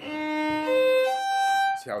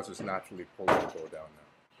 See how it's just naturally pulling the bow down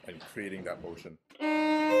now and creating that motion.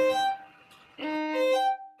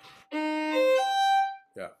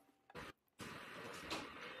 Yeah.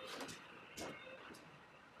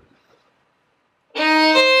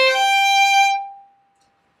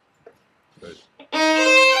 Good.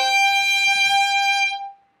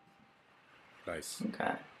 Nice.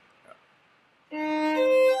 Okay.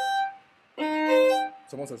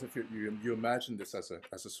 It's almost as if you imagine this as a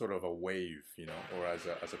sort of a wave, you know, or as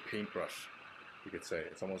a paintbrush, you could say.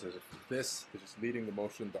 It's almost as if this is just leading the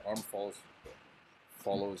motion. The arm follows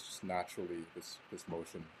just naturally this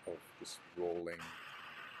motion of just rolling,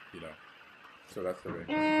 you know. So that's the way.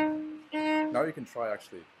 Now you can try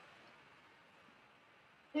actually.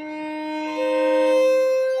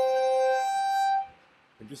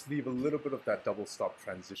 And just leave a little bit of that double stop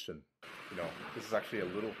transition. You know, this is actually a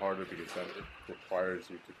little harder because then it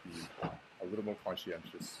requires you to be a little more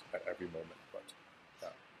conscientious at every moment. But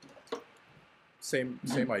yeah. Same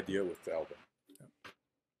idea with the elbow.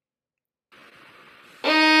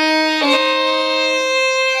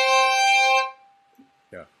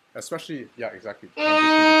 Yeah, especially exactly. Transition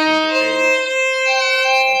between the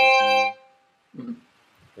A and the E.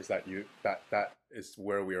 Is that is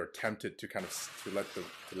where we are tempted to kind of to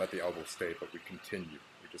let the elbow stay, but we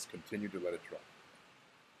just continue to let it drop.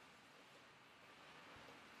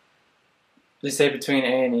 Did you say between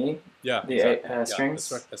A and E? Yeah, the exactly.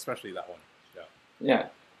 strings. Especially that one. Yeah. Yeah.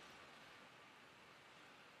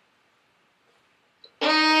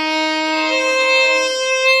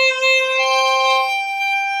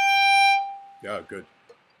 Yeah, good.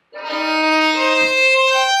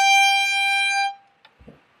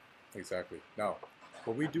 Exactly. Now,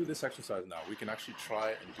 when we do this exercise now, we can actually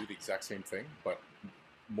try and do the exact same thing, but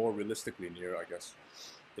more realistically near, I guess,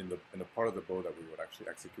 in the part of the bow that we would actually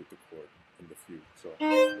execute the chord in the fugue. So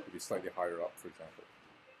it would be slightly higher up, for example.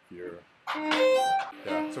 Here.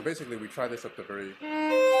 Yeah. So basically, we try this at the very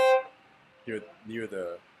near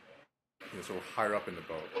the sort of higher up in the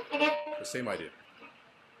bow. The same idea.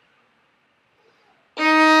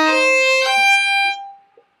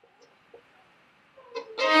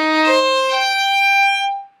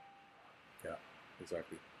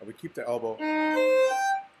 Exactly. And we keep the elbow.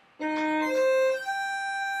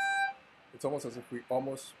 It's almost as if we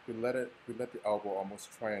let the elbow almost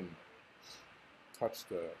try and touch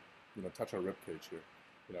touch our rib cage here.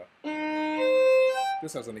 You know,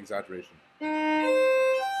 just as an exaggeration. Yeah.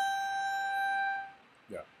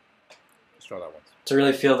 Let's try that once. To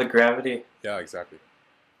really feel the gravity. Yeah, exactly.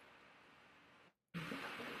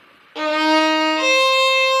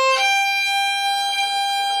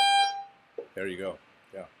 There you go.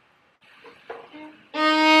 Yeah.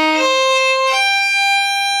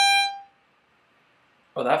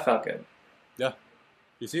 Oh, that felt good. Yeah.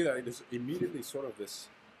 You see that there's immediately sort of this,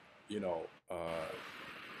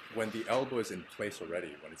 when the elbow is in place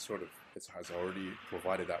already, when it has already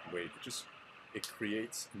provided that weight, it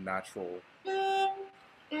creates natural. And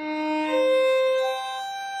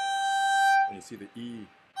you see the E,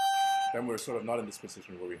 then we're sort of not in this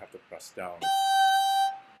position where we have to press down.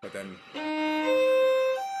 But then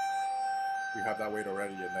we have that weight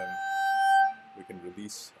already, and then we can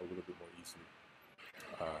release a little bit more easily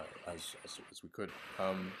as we could.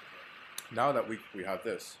 Now that we have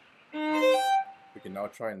this, we can now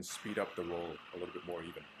try and speed up the roll a little bit more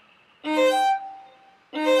even.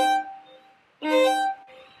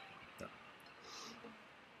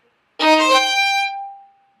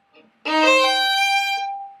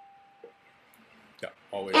 Yeah,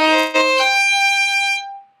 always.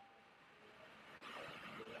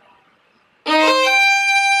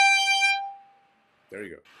 There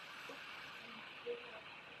you go.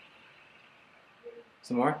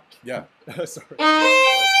 Some more? Yeah. Sorry.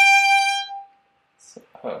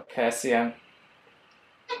 Okay, I see him.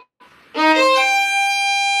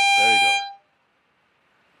 There you go.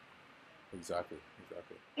 Exactly.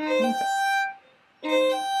 Okay.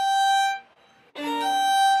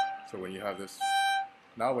 So when you have this,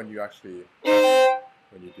 now when you do, you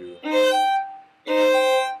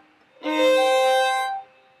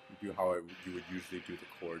do how you would usually do the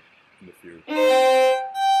chord in the fugue,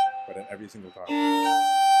 but then every single time,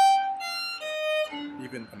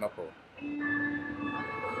 even an upper.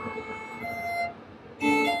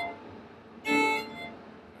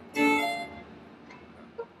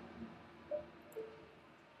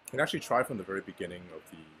 You can actually try from the very beginning of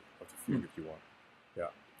the fugue if you want.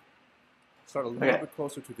 Yeah. Start a little bit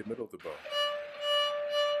closer to the middle of the bow.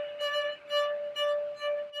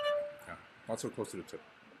 Yeah. Not so close to the tip.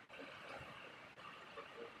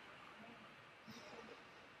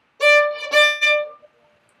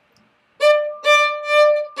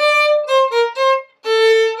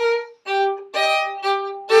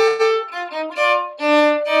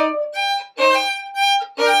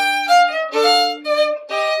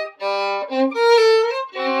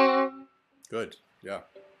 Good, yeah.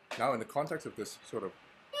 Now in the context of this sort of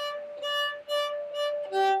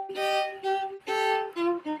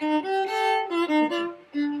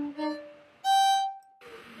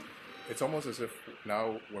it's almost as if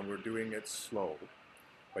now when we're doing it slow,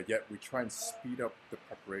 but yet we try and speed up the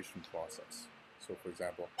preparation process. So for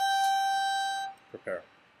example, prepare,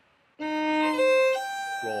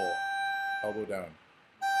 roll, elbow down,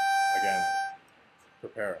 again,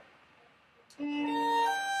 prepare. You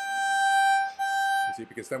see,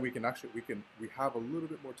 because then we can actually, we have a little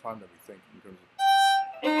bit more time than we think in terms of.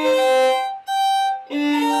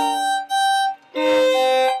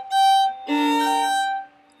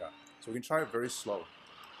 Yeah, so we can try it very slow.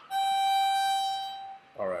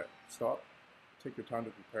 All right, stop. Take your time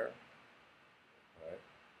to prepare. All right,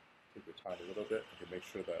 take your time a little bit. You can make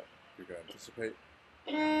sure that you're going to anticipate.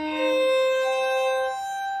 Same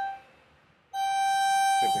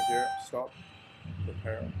thing here. Stop.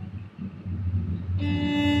 Prepare.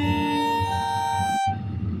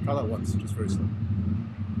 Try that once, just very slow.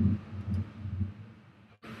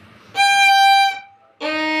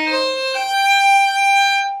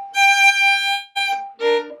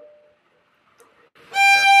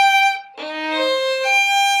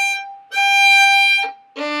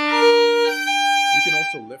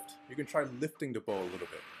 You can try lifting the bow a little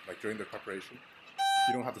bit, like during the preparation.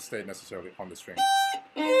 You don't have to stay necessarily on the string.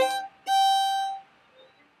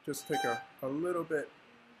 Just take a little bit,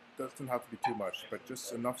 doesn't have to be too much, but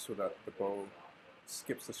just enough so that the bow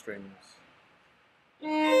skips the strings.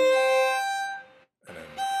 And then,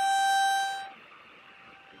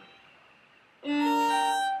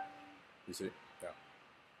 you see? Yeah.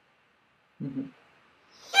 Mm-hmm.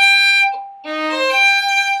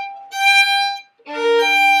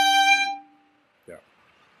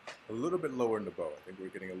 A little bit lower in the bow. I think we're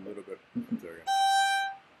getting a little bit there again.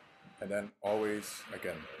 And then always,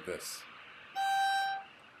 again, this.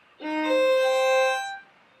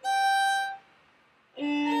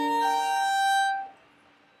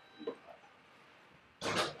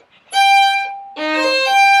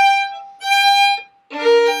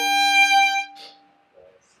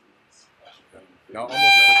 Now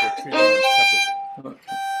almost as if we're treating them separately.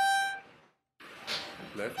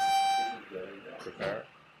 Lift, prepare.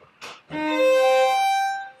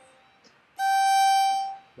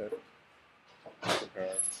 Lift,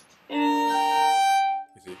 prepare.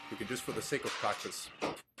 You see, we can just, for the sake of practice, the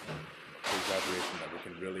exaggeration, that we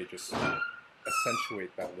can really just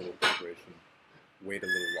accentuate that little preparation, wait a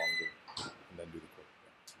little longer, and then do the chord.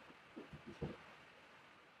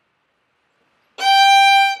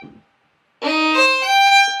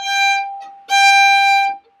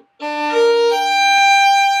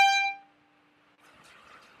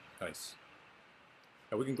 Nice.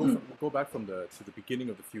 Now we can go back to the beginning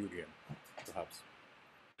of the fugue again, perhaps.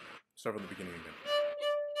 Start from the beginning again.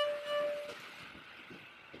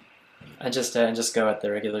 And just go at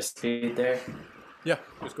the regular speed there. Yeah,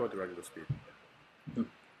 just go at the regular speed.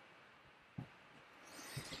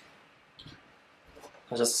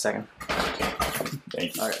 Just a second.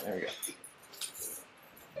 Thank you. All right, there we go.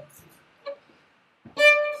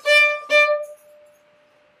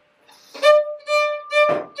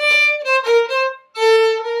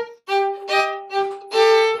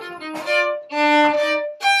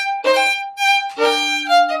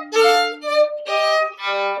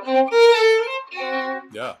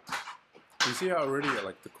 Yeah. You see how already,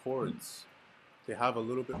 like, the chords, they have a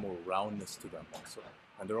little bit more roundness to them also.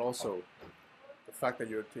 And they're also, the fact that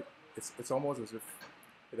you're, it's almost as if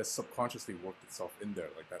it has subconsciously worked itself in there,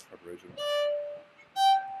 like that preparation.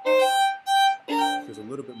 There's a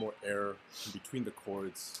little bit more air in between the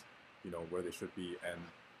chords, you know, where they should be,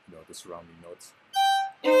 and, you know, the surrounding notes.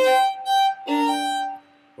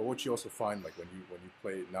 But what you also find, like, when you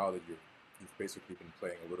play, now that you've basically been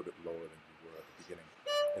playing a little bit lower than you were at the beginning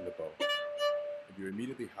in the bow, and you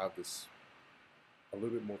immediately have this a little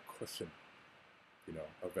bit more cushion, you know,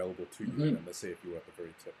 available to you than, let's say, if you were at the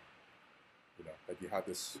very tip, you know, that you have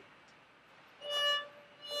this.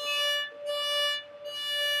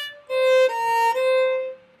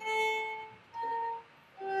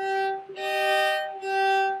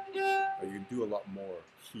 You can do a lot more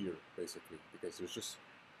here, basically, because there's just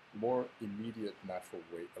more immediate natural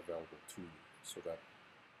weight available to you, so that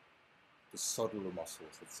the subtler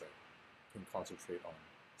muscles, let's say, can concentrate on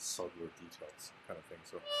subtler details, kind of thing.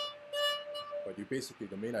 So, but you basically,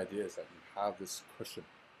 the main idea is that you have this cushion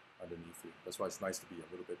underneath you. That's why it's nice to be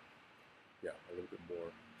a little bit, yeah, a little bit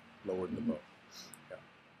more lower in the bow. Yeah.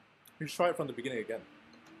 You should try it from the beginning again.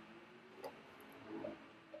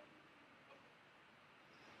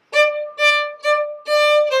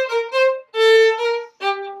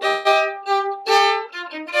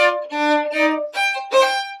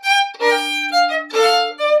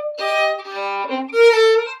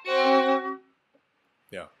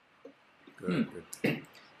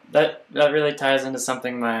 that really ties into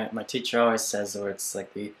something my teacher always says, where it's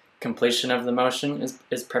like the completion of the motion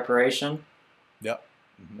is preparation. Yeah.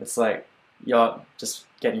 It's like y'all just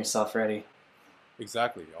getting yourself ready.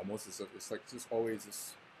 Exactly. Almost it's like just always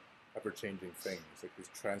this ever-changing thing. It's like this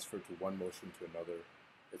transfer to one motion to another.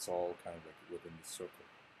 It's all kind of like within the circle.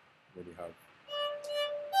 When you have,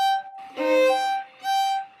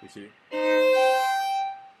 you see,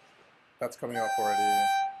 that's coming up already.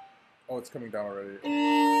 Oh, it's coming down already.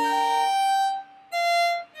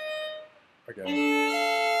 Again.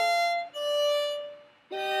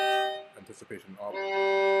 Anticipation up.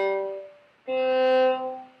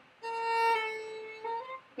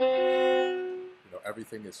 You know,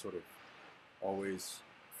 everything is sort of always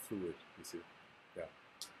fluid, you see. Yeah.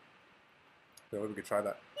 So we could try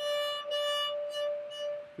that.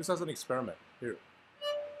 Just as an experiment. Here.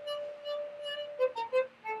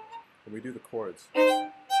 When we do the chords, we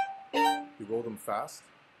roll them fast,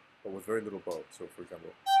 but with very little bow. So for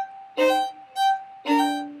example,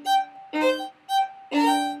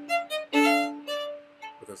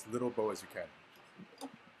 with as little bow as you can.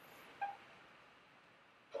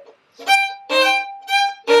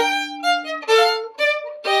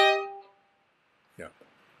 Yeah.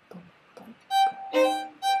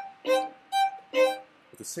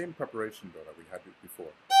 With the same preparation though that we had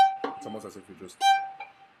before. It's almost as if you're just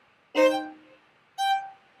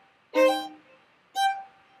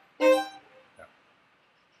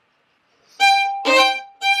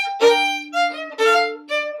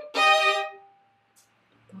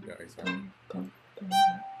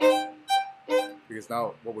because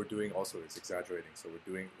now what we're doing also is exaggerating. So we're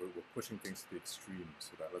pushing things to the extreme,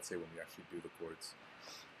 so that let's say when we actually do the chords,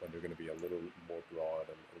 when they're going to be a little more broad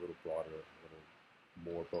and a little broader, a little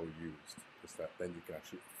more bow used, is that then you can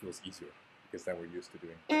actually, it feels easier, because then we're used to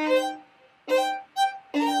doing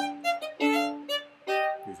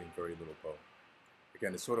using very little bow.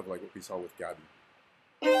 Again, it's sort of like what we saw with Gabi.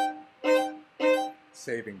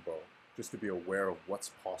 Saving bow, just to be aware of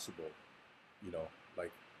what's possible, you know,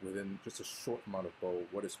 like within just a short amount of bow,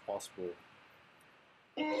 what is possible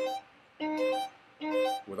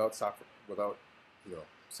without you know,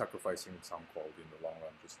 sacrificing sound quality in the long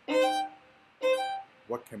run. Just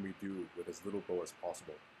what can we do with as little bow as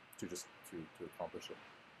possible to accomplish it.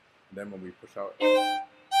 And then when we push out,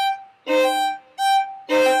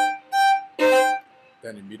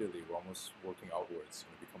 then immediately we're almost working outwards,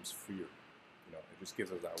 and it becomes freer. You know, it just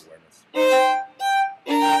gives us that awareness.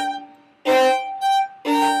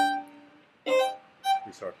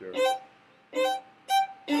 We start here. Yeah.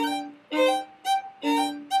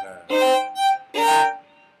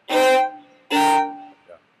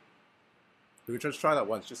 We could just try that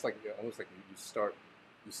once, just like almost like you start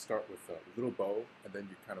with a little bow, and then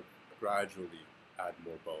you kind of gradually add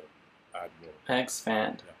more bow, add more. And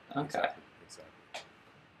expand. Yeah, okay. Exactly.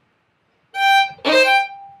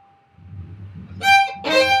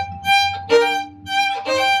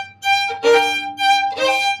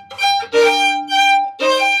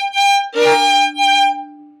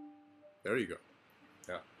 There you go.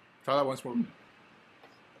 Yeah. Try that once more.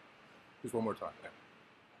 Just one more time. Yeah.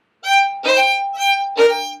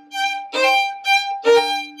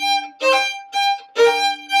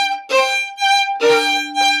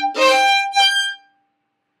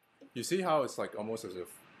 You see how it's like almost as if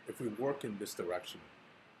we work in this direction,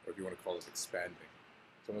 or if you want to call it expanding,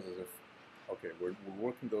 it's almost as if, okay, we're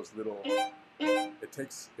working those little, it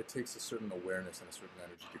takes a certain awareness and a certain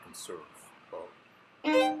energy to conserve bow,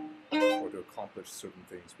 or to accomplish certain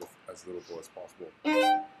things with as little bow as possible.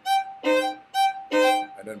 And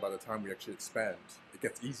then by the time we actually expand, it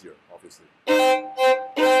gets easier, obviously.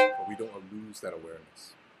 But we don't lose that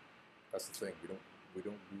awareness. That's the thing. We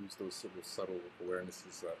don't lose those sort of subtle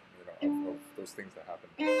awarenesses that, you know, of those things that happen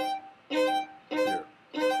here.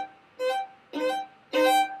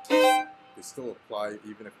 They still apply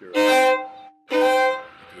even if you're doing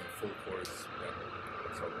full chorus. Yeah.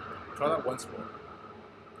 So try that once more.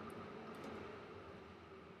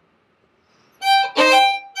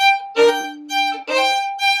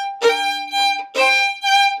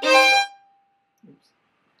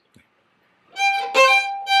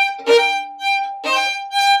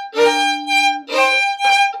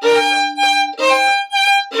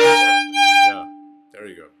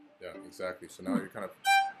 Exactly. So now you're kind of.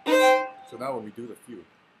 So now when we do the fugue,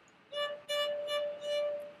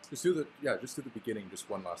 just do the beginning just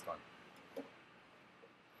one last time.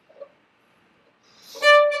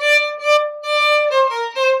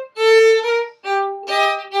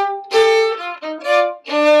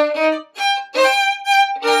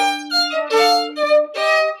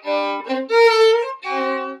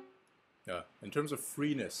 Yeah, In terms of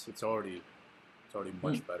freeness, it's already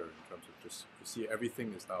much better in terms of just, you see,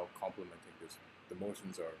 everything is now complementing this. The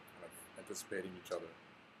motions are kind of anticipating each other,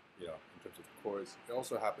 you know, in terms of the chords. It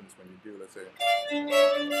also happens when you do, let's say, I don't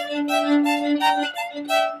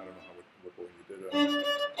know what when you did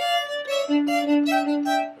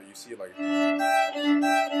but you see like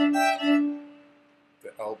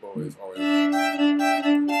the elbow is always,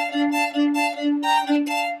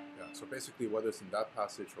 yeah, so basically whether it's in that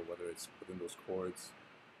passage or whether it's within those chords,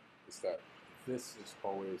 it's that this is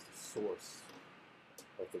always the source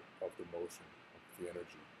of the motion, of the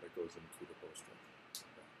energy that goes into the bow string.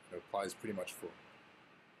 Yeah. It applies pretty much for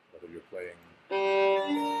whether you're playing, you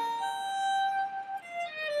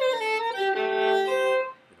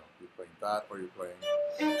know, you're playing that or you're playing,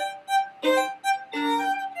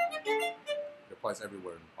 it applies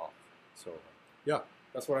everywhere in Bach. So yeah,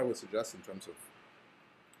 that's what I would suggest in terms of,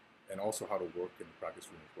 and also how to work in the practice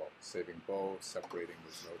room as well. Saving bow, separating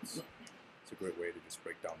those notes. It's a great way to just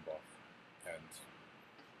break down Bach. And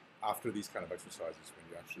after these kind of exercises, when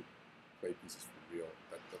you actually play pieces for real,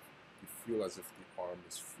 that you feel as if the arm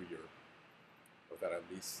is freer, or that at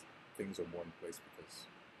least things are more in place because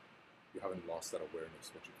you haven't lost that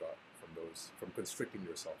awareness what you got from constricting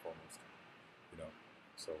yourself almost, you know.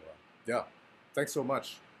 So yeah, thanks so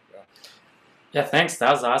much. Yeah, thanks.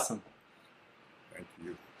 That was awesome. Thank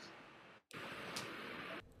you.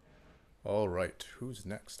 All right, who's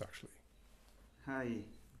next actually? Hi,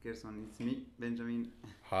 Kerson, it's me, Benjamin.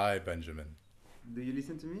 Hi, Benjamin. Do you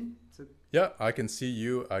listen to me? Yeah, I can see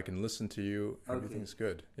you, I can listen to you, everything's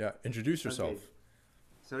good. Yeah, introduce yourself. Okay.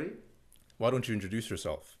 Sorry? Why don't you introduce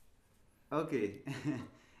yourself? Okay,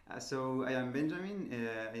 so I am Benjamin,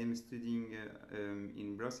 I am studying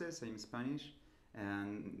in Brussels, I am Spanish,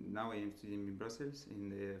 and now I am studying in Brussels in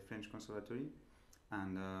the French Conservatory,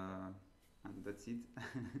 and that's it.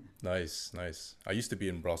 Nice. I used to be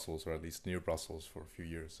in Brussels, or at least near Brussels, for a few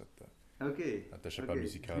years at the Chapelle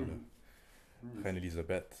Musicale. Reine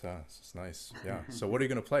Elisabeth, it's nice. Yeah. So what are you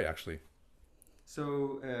going to play actually?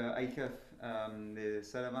 So I have the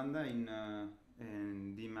Sarabanda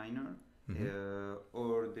in D minor,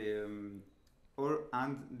 or the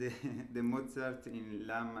Mozart in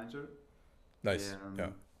La major. Nice.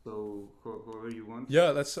 Yeah. So however you want. Yeah.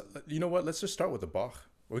 Let's. You know what? Let's just start with the Bach.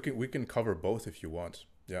 We can cover both if you want.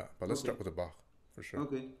 Yeah, but let's start with the Bach for sure.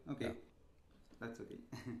 Okay. Yeah. That's okay.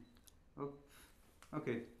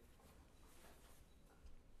 Okay.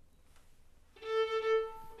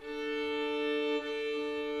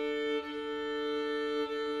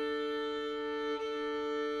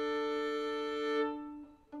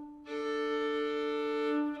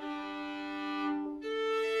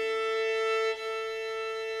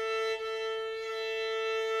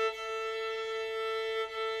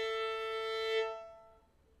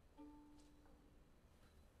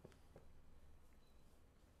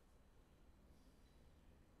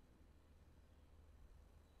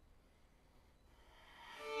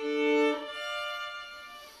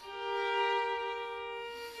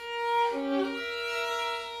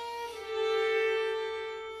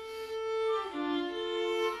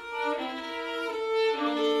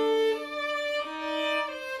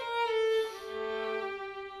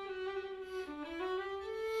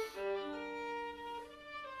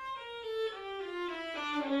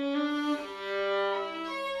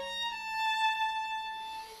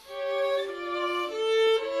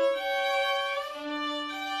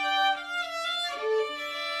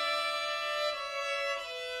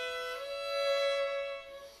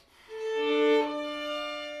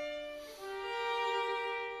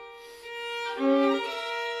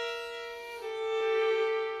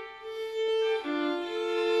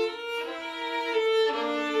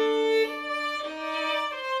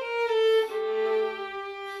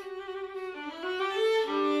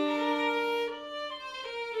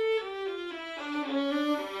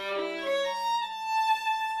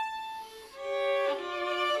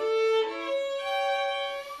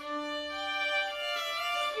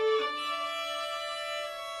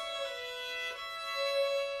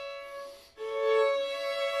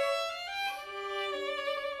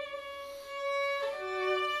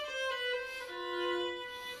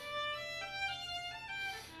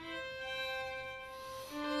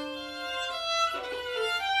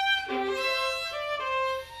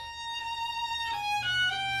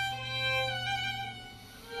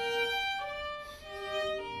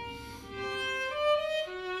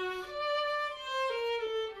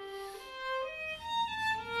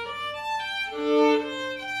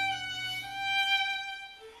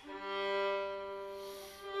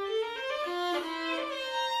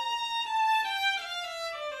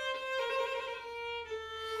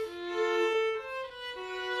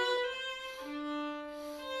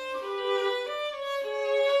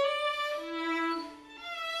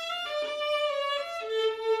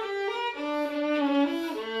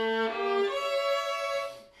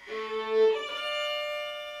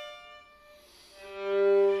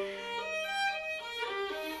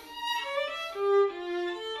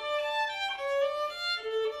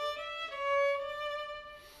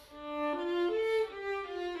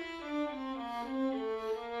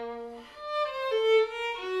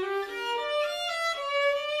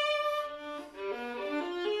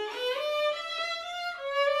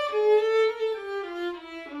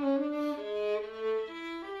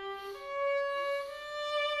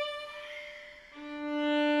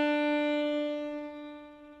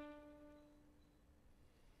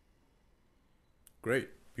 great.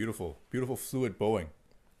 Beautiful. Beautiful fluid bowing.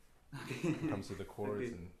 Okay. When it comes to the chords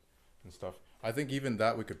Okay. and stuff. I think even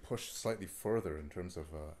that we could push slightly further in terms of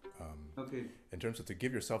Okay. in terms of to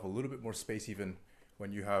give yourself a little bit more space even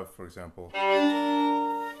when you have, for example,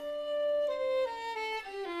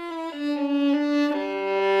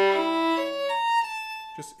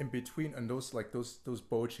 just in between and those like those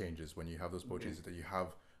bow changes, when you have those bow Okay. changes, that you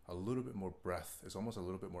have a little bit more breath. It's almost a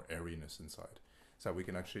little bit more airiness inside. So we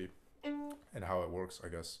can actually, and how it works, I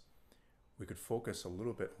guess, we could focus a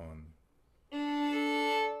little bit on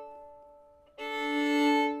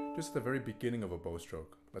just the very beginning of a bow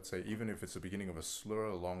stroke. Let's say even if it's the beginning of a slur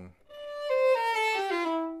along,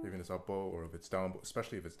 even if it's up bow or if it's down bow,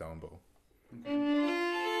 especially if it's down bow.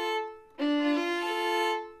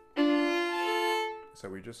 So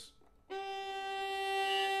we just,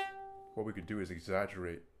 what we could do is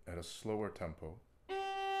exaggerate at a slower tempo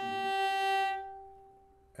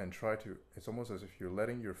and try to, it's almost as if you're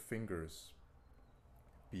letting your fingers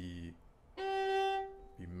be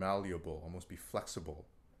malleable, almost be flexible,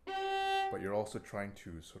 but you're also trying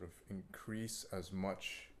to sort of increase as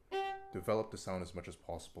much, develop the sound as much as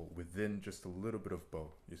possible within just a little bit of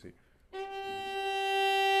bow, you see.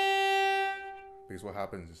 Because what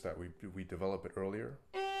happens is that we develop it earlier,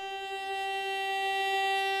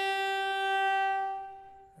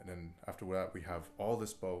 and then after that we have all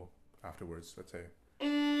this bow afterwards, let's say.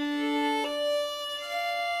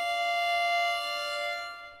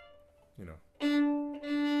 You know.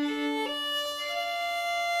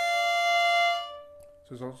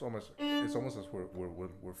 So it's almost as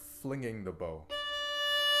we're flinging the bow.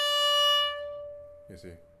 You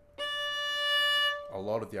see. A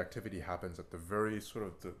lot of the activity happens at the very sort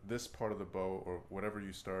of this part of the bow, or whatever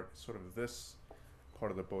you start, sort of this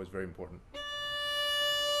part of the bow is very important.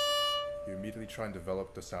 You immediately try and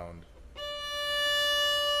develop the sound,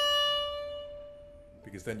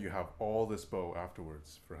 because then you have all this bow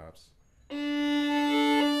afterwards, perhaps.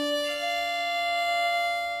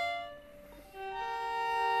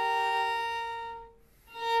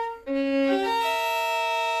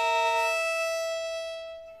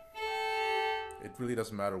 It really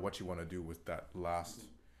doesn't matter what you want to do with that last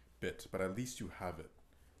bit, but at least you have it.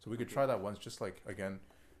 So we could try that once, just like, again,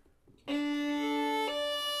 we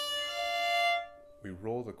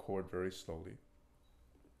roll the chord very slowly.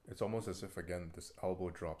 It's almost as if, again, this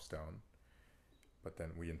elbow drops down, but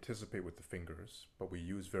then we anticipate with the fingers, but we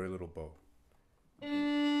use very little bow.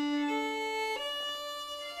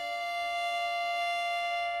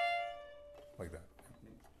 Like that.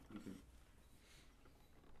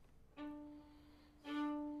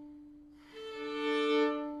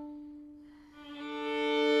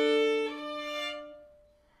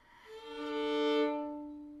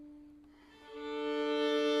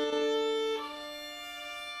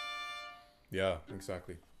 Yeah,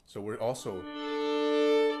 exactly. So we're also...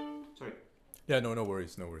 Sorry. Yeah, no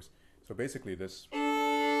worries, no worries. So basically this,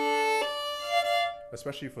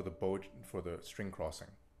 especially for the bow, for the string crossing,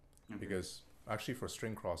 because actually for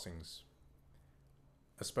string crossings,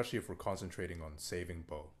 especially if we're concentrating on saving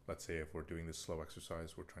bow, let's say if we're doing this slow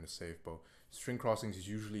exercise, we're trying to save bow, string crossings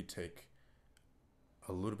usually take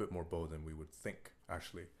a little bit more bow than we would think,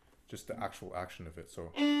 actually. Just the actual action of it.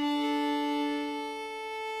 So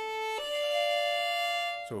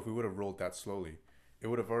if we would have rolled that slowly, it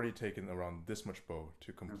would have already taken around this much bow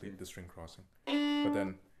to complete the string crossing. But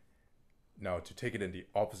then, now to take it in the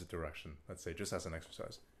opposite direction, let's say, just as an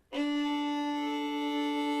exercise.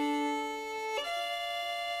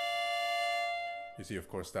 You see, of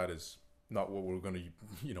course, that is not what we're going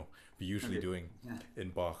to, be usually doing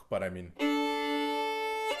in Bach. But I mean,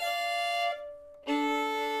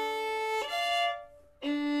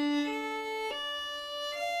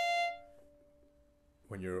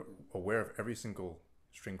 when you're aware of every single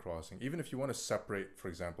string crossing, even if you want to separate, for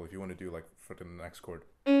example, if you want to do like for the next chord,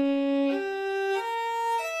 and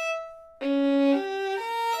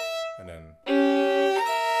then,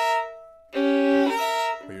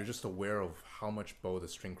 but you're just aware of how much bow the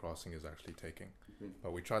string crossing is actually taking.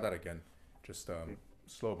 But we try that again, just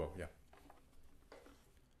slow bow, yeah.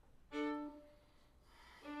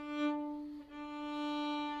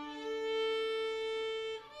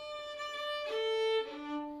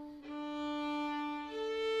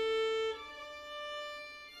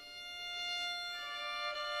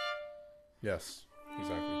 Yes,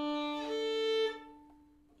 exactly.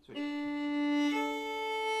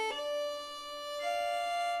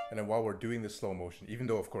 And then while we're doing this slow motion, even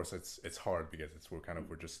though of course it's hard because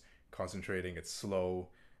we're just concentrating, it's slow,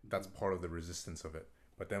 that's part of the resistance of it.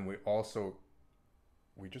 But then we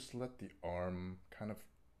just let the arm kind of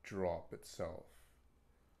drop itself.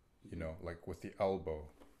 you know, like with the elbow,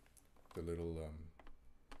 the little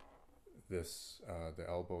the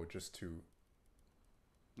elbow, just to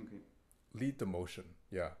lead the motion.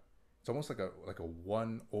 Yeah, it's almost like a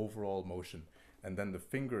one overall motion, and then the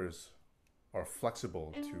fingers are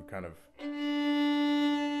flexible to kind of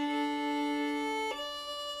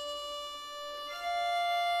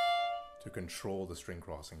to control the string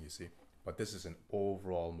crossing, you see. But this is an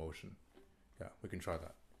overall motion. Yeah, we can try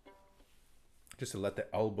that. Just to let the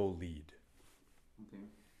elbow lead. Okay.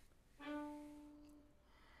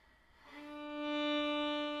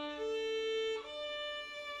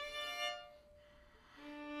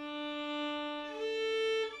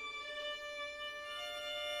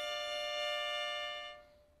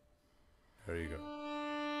 There you go.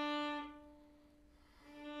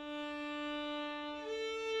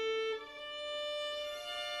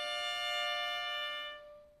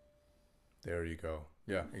 There you go.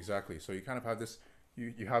 Yeah, exactly. So you kind of have this,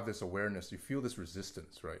 you have this awareness, you feel this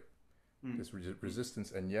resistance, right? This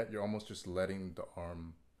resistance, and yet you're almost just letting the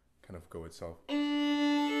arm kind of go itself.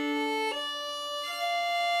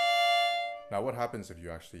 Now what happens if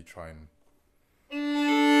you actually try and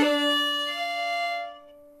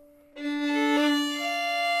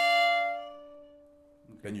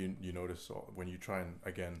then you notice when you try and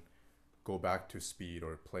again go back to speed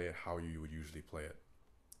or play it how you would usually play it,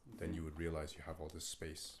 then you would realize you have all this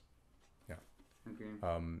space. Yeah. Okay.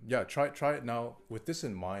 Yeah, try it now with this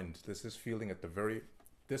in mind. This feeling at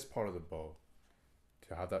this part of the bow,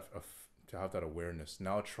 to have that awareness.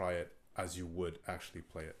 Now try it as you would actually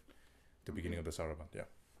play it at the beginning of the saraband. Yeah.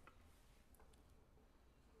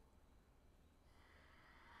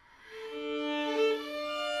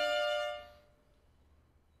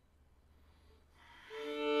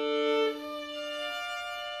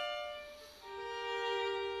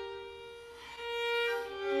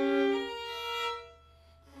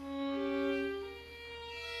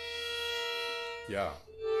 Yeah.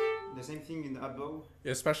 The same thing in the up bow?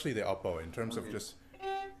 Especially the up bow, in terms of just,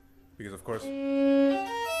 because of course,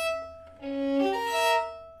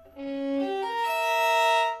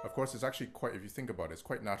 it's actually quite, if you think about it, it's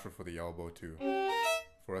quite natural for the elbow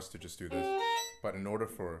for us to just do this. But in order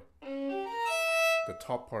for the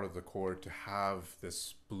top part of the chord to have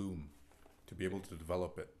this bloom, to be able to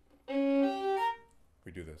develop it,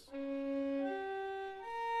 we do this.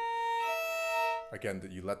 Again,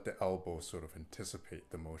 that you let the elbow sort of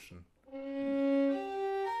anticipate the motion.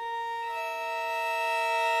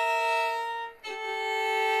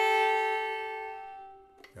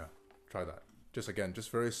 Yeah, try that. Just again, just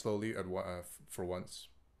very slowly for once.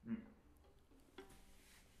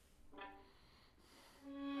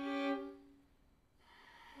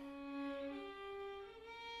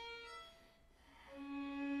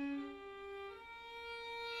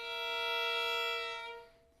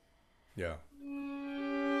 Yeah.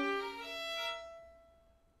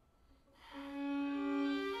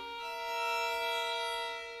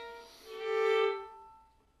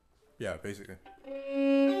 Yeah, basically.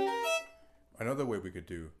 Another way we could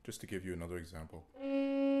do, just to give you another example.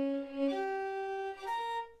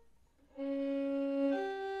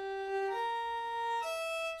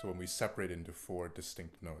 So when we separate into 4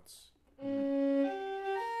 distinct notes.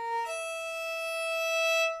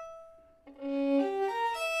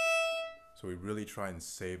 So we really try and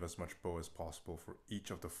save as much bow as possible for each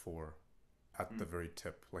of the 4 at the very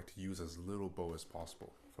tip, like to use as little bow as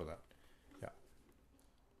possible for that. Yeah.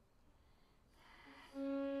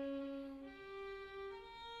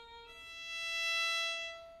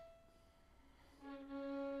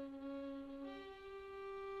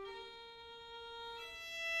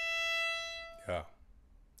 Yeah,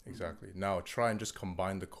 exactly. Now try and just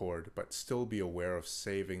combine the chord, but still be aware of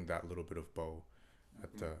saving that little bit of bow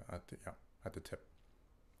at the tip.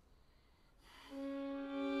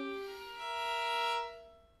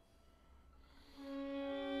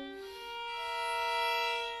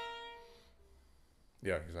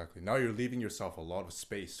 Yeah, exactly. Now you're leaving yourself a lot of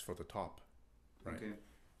space for the top, right? Okay.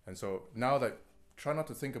 And so now that, try not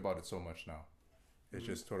to think about it so much now. It's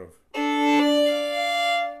just sort of,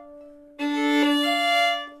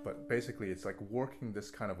 but basically it's like working this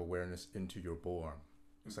kind of awareness into your bow arm.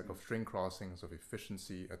 It's like of string crossings, of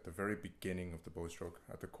efficiency at the very beginning of the bow stroke,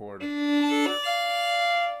 at the chord.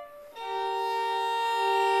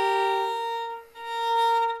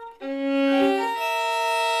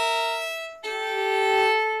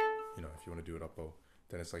 Do it up bow,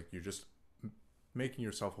 then it's like you're just making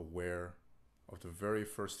yourself aware of the very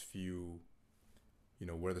first few,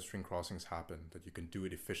 where the string crossings happen, that you can do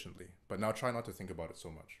it efficiently. But now try not to think about it so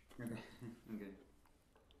much. Okay. Okay.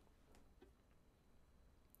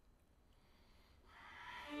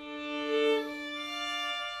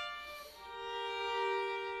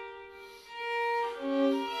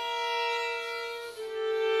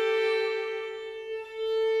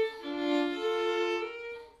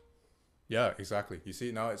 Yeah, exactly. You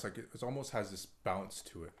see, now it's like it almost has this bounce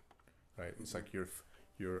to it, right? It's like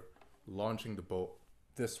you're launching the bow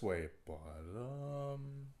this way,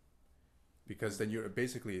 because then you're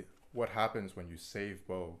basically, what happens when you save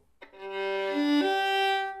bow,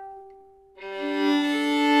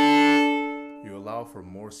 you allow for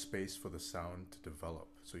more space for the sound to develop.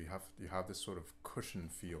 So you have this sort of cushion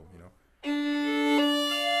feel, you know.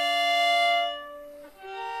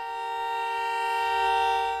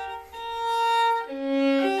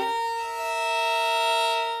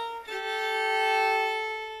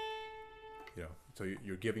 You know, so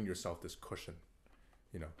you're giving yourself this cushion,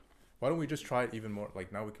 you know. Why don't we just try it even more?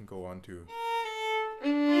 Like now we can go on to.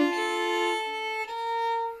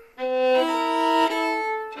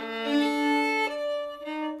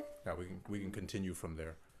 Now we can continue from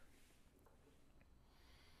there.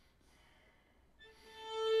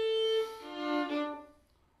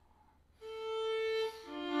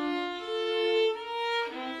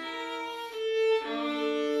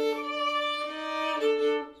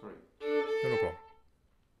 Sorry. No problem.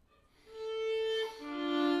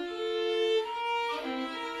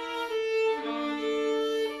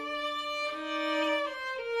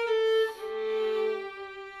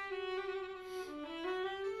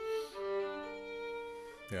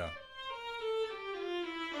 Yeah.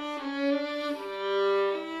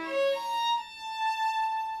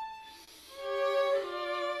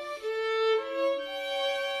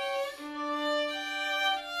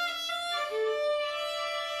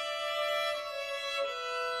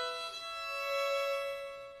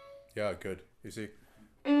 Yeah, good. You see?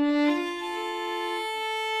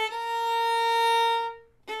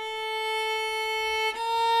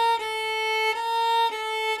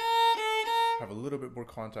 Have a little bit more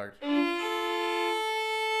contact.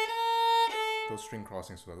 Those string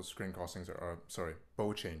crossings, are sorry,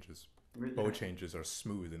 bow changes. Bow changes are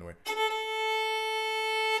smooth in a way.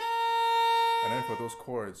 And then for those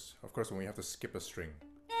chords, of course, when we have to skip a string,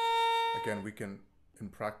 again, we can, in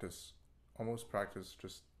practice, almost practice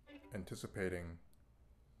just anticipating,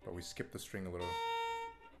 but we skip the string a little.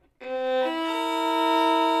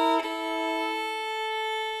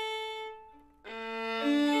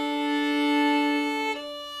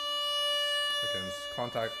 Again,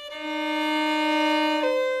 contact.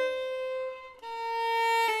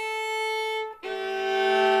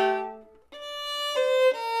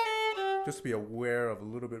 Just be aware of a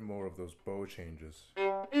little bit more of those bow changes.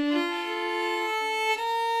 Smooth.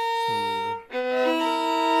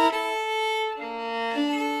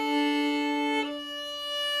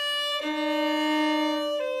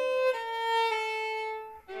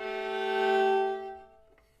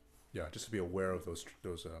 Yeah, just to be aware of those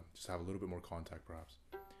just have a little bit more contact perhaps.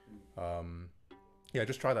 Yeah,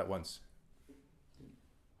 just try that once.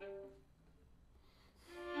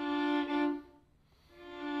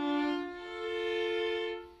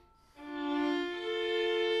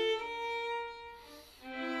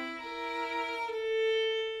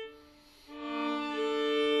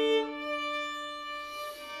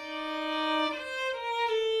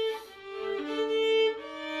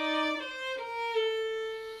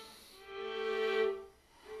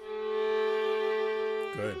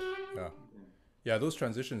 Good. Yeah. Yeah, those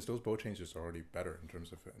transitions, those bow changes are already better in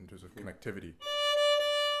terms of connectivity.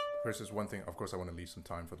 Versus one thing, of course, I want to leave some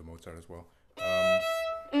time for the Mozart as well.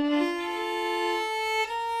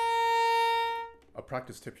 A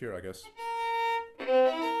practice tip here, I guess.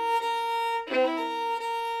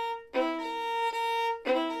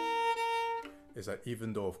 Is that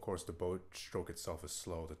even though, of course, the bow stroke itself is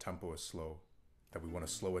slow, the tempo is slow, that we want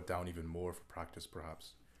to slow it down even more for practice,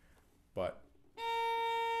 perhaps. But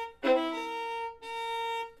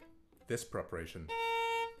this preparation,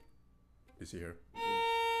 you see here,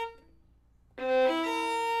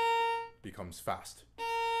 becomes fast.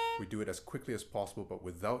 We do it as quickly as possible, but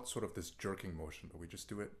without sort of this jerking motion, but we just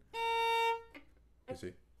do it, you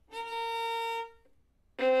see.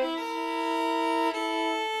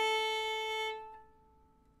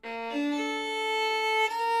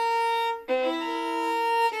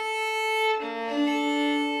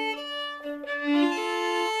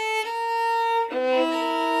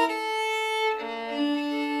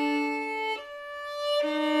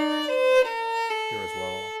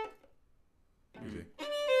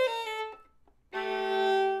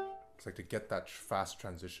 To get that fast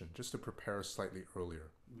transition, just to prepare slightly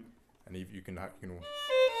earlier, and if you can,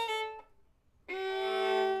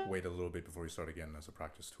 wait a little bit before you start again as a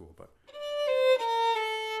practice tool. But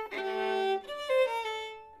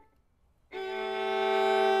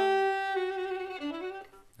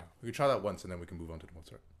yeah, we can try that once, and then we can move on to the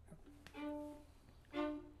Mozart.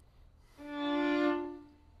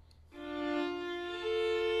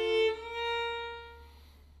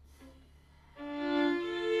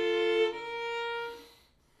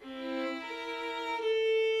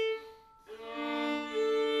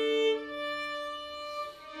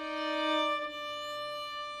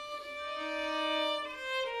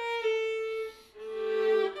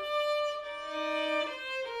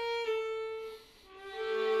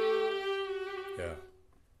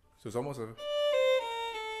 So it's almost as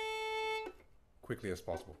quickly as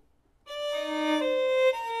possible.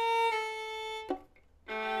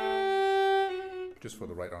 Just for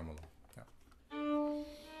the right arm alone. Yeah.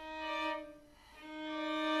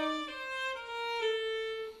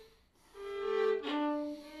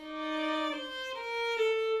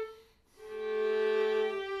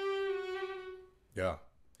 Yeah.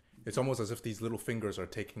 It's almost as if these little fingers are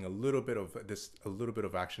taking a little bit of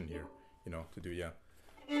action here, you know, to do, yeah.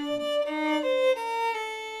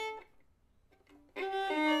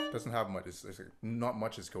 Doesn't have much, it's not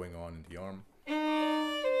much is going on in the arm.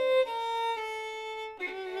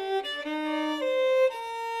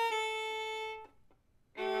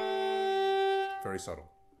 Very subtle.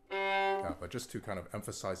 Yeah, but just to kind of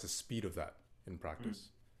emphasize the speed of that in practice.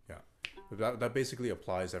 Yeah. But that basically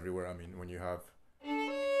applies everywhere. I mean, when you have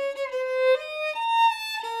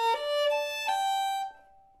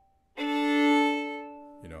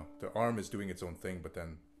the arm is doing its own thing, but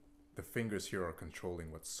then the fingers here are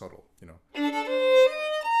controlling what's subtle, you know.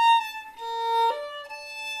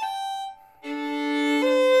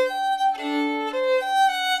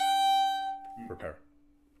 Prepare.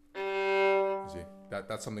 You see,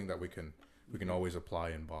 that's something that we can always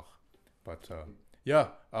apply in Bach. But yeah,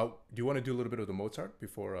 do you want to do a little bit of the Mozart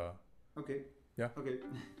before? Okay. Yeah. Okay.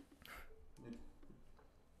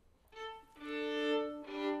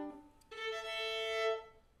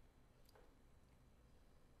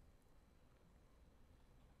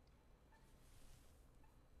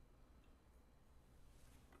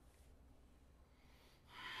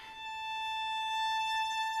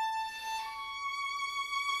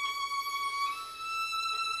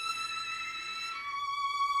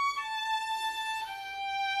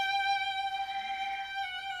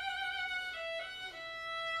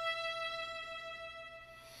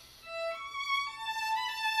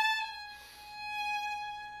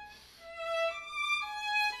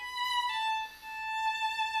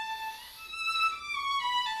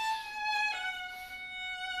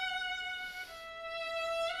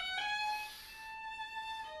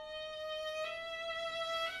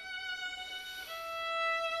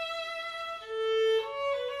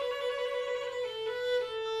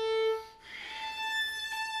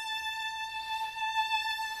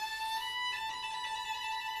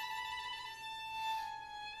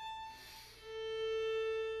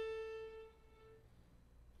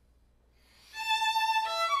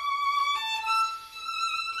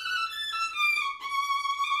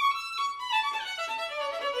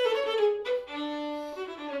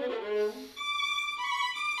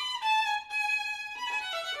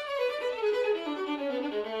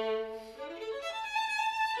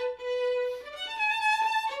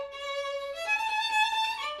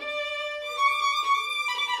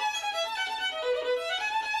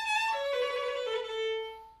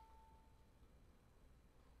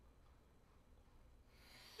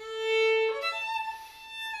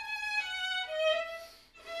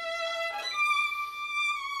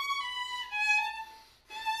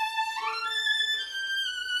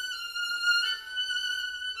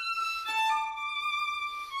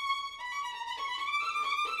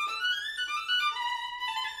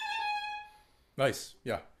 Nice.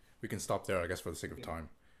 Yeah, we can stop there, I guess, for the sake of time.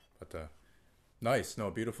 But nice. No,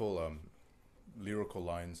 beautiful lyrical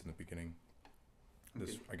lines in the beginning.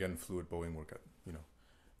 This again, fluid bowing work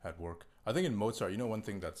at work. I think in Mozart, one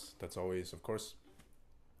thing that's always, of course,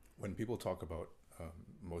 when people talk about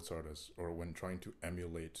Mozart or when trying to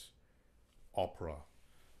emulate opera.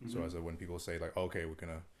 So when people say like, okay, we're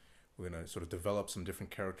gonna sort of develop some different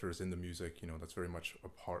characters in the music, that's very much a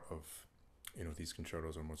part of these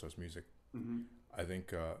concertos or Mozart's music. I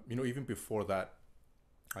think even before that,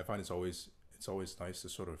 I find it's always nice to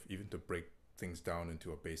sort of even to break things down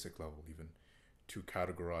into a basic level, even to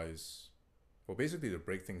categorize. Well, basically to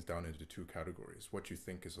break things down into two categories: what you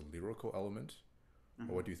think is a lyrical element,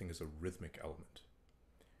 or what do you think is a rhythmic element.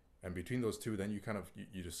 And between those two, then you kind of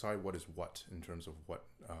you decide what is what in terms of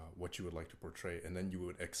what you would like to portray, and then you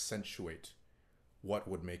would accentuate what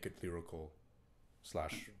would make it lyrical /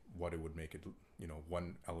 what it would make it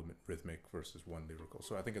one element rhythmic versus one lyrical.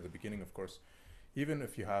 So I think at the beginning, of course, even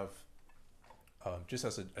if you have just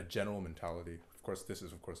as a general mentality, of course this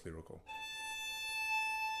is of course lyrical.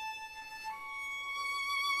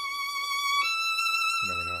 You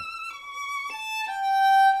never know.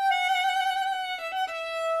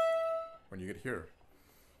 When you get here,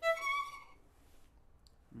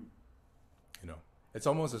 it's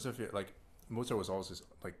almost as if Mozart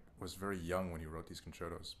was very young when he wrote these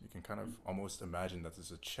concertos. You can kind of almost imagine that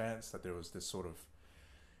there's a chance that there was this sort of,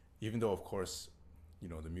 even though of course you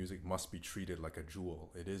know, the music must be treated like a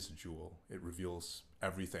jewel. It is a jewel. It reveals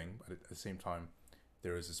everything, but at the same time,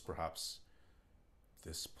 there is this perhaps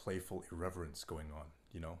this playful irreverence going on,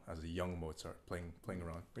 you know, as a young Mozart playing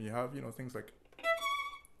around. When you have, you know, things like,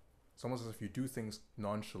 it's almost as if you do things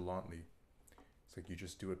nonchalantly. It's like you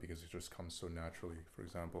just do it because it just comes so naturally. For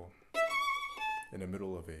example, in the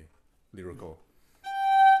middle of a lyrical,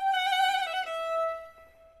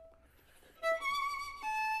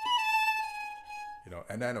 you know,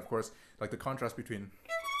 and then of course, like the contrast between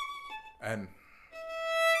and,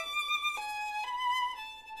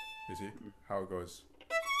 you see how it goes.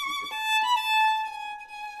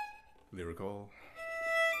 Lyrical.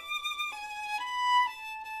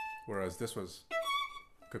 Whereas this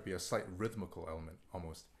could be a slight rhythmical element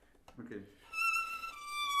almost. Okay.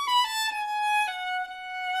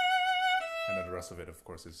 And then the rest of it, of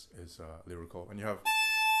course, is lyrical. And you have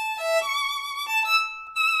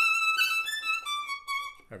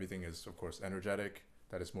everything is, of course, energetic.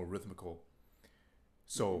 That is more rhythmical.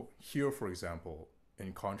 So here, for example,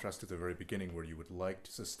 in contrast to the very beginning, where you would like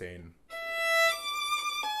to sustain,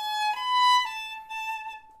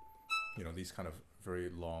 you know, these kind of very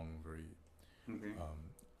long, very,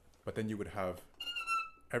 but then you would have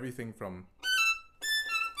everything from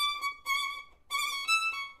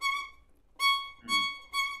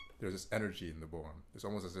there's this energy in the poem. It's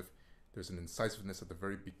almost as if there's an incisiveness at the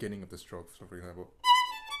very beginning of the stroke. So, for example,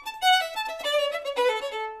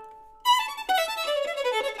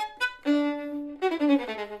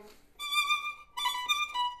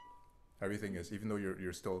 everything is, even though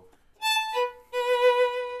you're still,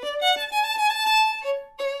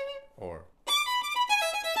 or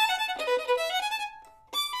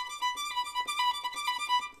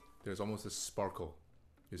there's almost this sparkle,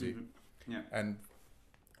 you see? Yeah. And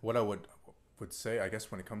what I would say, I guess,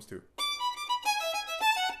 when it comes to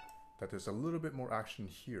that, there's a little bit more action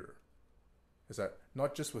here, is that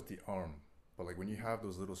not just with the arm, but like when you have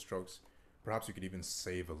those little strokes, perhaps you could even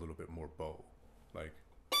save a little bit more bow, like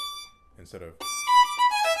instead of,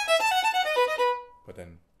 but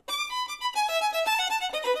then,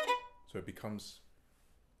 so it becomes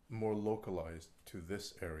more localized to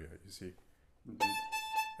this area, you see?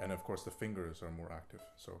 And of course the fingers are more active,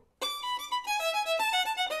 so.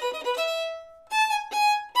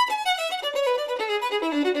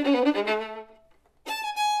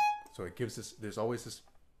 So it gives this, there's always this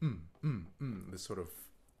this sort of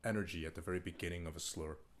energy at the very beginning of a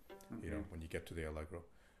slur, you know, when you get to the allegro.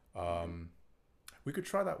 We could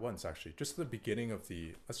try that once, actually, just the beginning of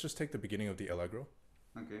the, let's just take the beginning of the allegro.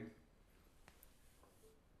 Okay.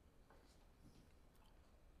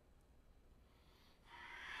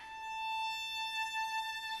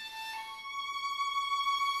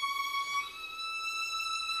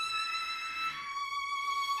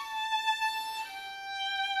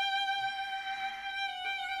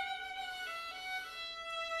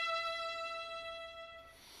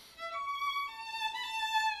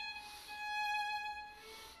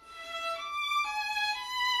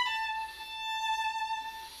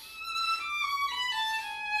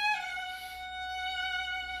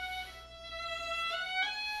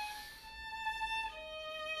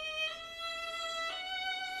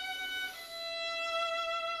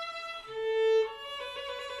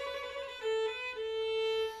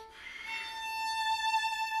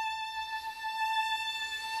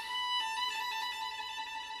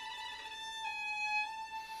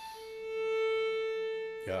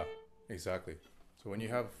 Yeah, exactly. So when you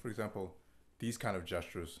have, for example, these kind of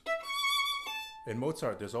gestures, in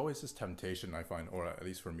Mozart, there's always this temptation, I find, or at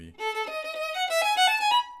least for me,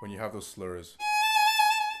 when you have those slurs,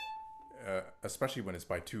 especially when it's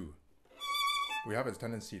by two, we have a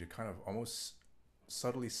tendency to kind of almost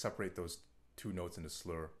subtly separate those two notes in the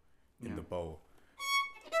slur in the bow.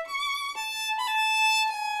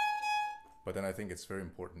 But then I think it's very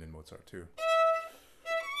important in Mozart too.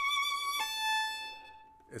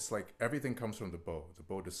 It's like everything comes from the bow. The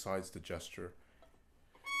bow decides the gesture.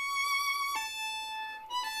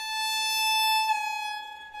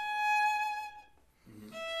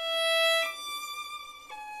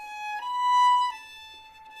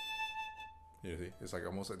 You see, it's like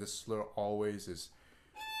almost like this slur always is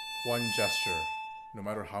one gesture, no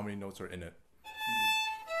matter how many notes are in it.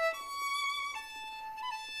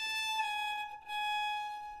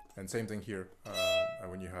 And same thing here,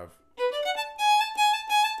 when you have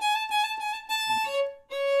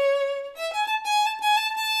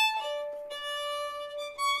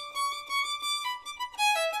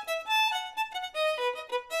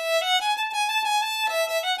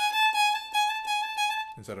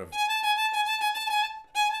instead of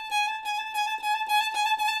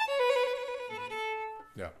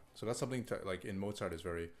So that's something to, like in Mozart is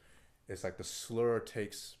very, it's like the slur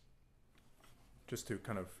takes just to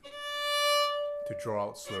kind of, to draw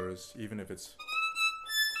out slurs, even if it's,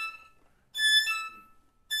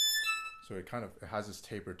 so it kind of, it has this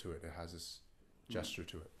taper to it. It has this gesture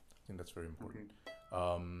to it. I think that's very important.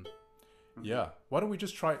 Okay. Yeah. Why don't we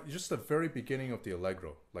just try just the very beginning of the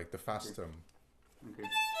allegro, like the fast. Okay.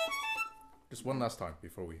 Just one last time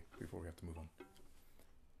before we have to move on.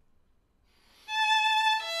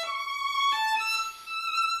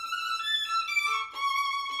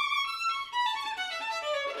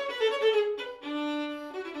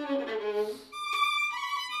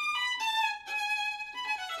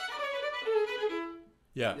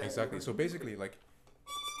 Yeah, exactly. So basically, like,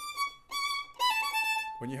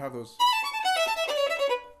 when you have those,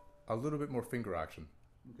 a little bit more finger action.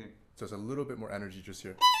 Okay. So there's a little bit more energy just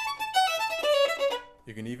here.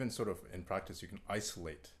 You can even sort of, in practice, you can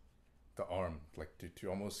isolate the arm, like to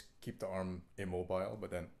almost keep the arm immobile,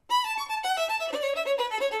 but then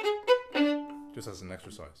just as an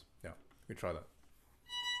exercise. Yeah, we try that.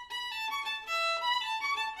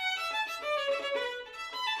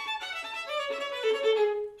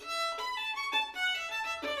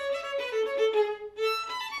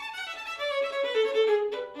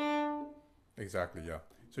 Exactly, yeah.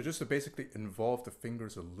 So just to basically involve the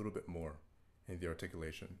fingers a little bit more in the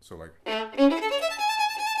articulation. So like,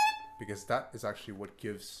 because that is actually what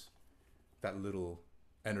gives that little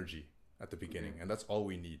energy at the beginning, and that's all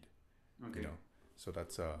we need. Okay. You know. So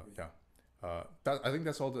that's yeah. I think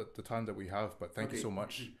that's all the time that we have. But thank you so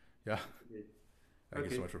much. Yeah. Okay.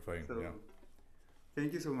 Thank you so much for playing. So, yeah.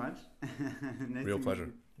 Thank you so much. Nice Real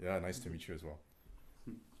pleasure. Yeah, nice to meet you as well.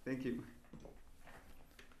 Thank you.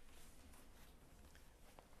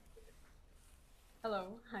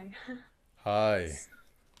 Hello. Hi. Hi.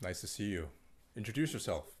 Nice to see you. Introduce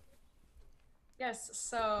yourself. Yes.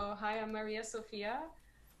 So, hi, I'm Maria-Sophia.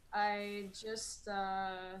 I just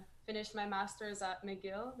finished my master's at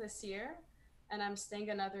McGill this year, and I'm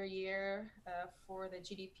staying another year for the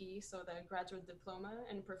GDP, so the graduate diploma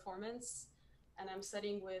in performance, and I'm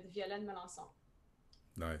studying with violin Melançon.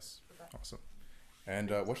 Nice. Awesome.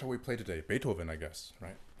 And what shall we play today? Beethoven, I guess,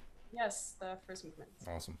 right? Yes, the first movement.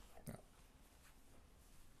 Awesome. Yeah.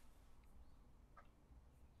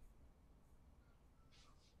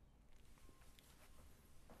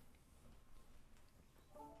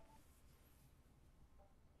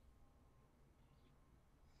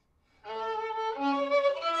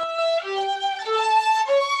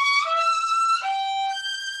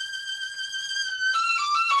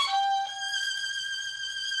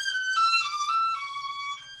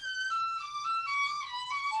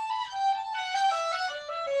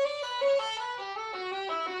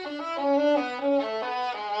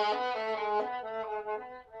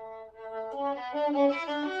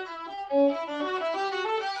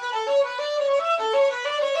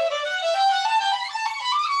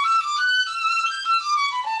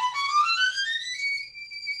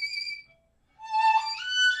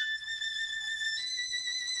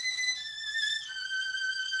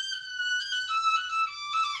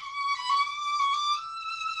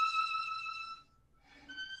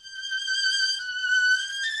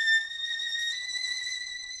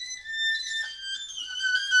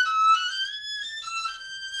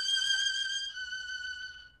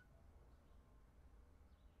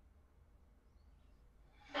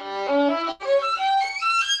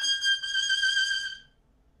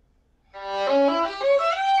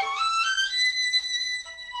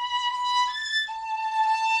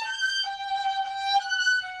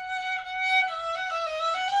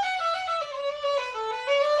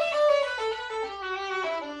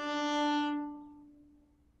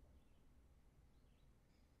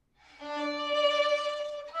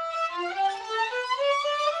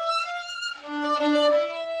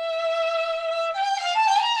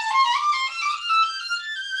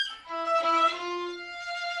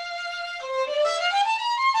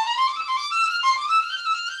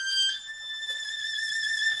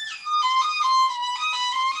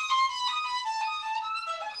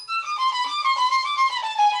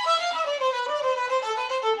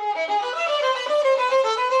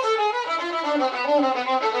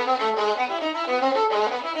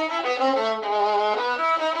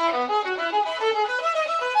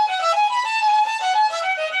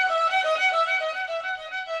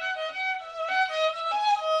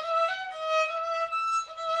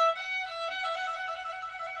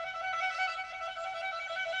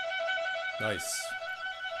 Nice.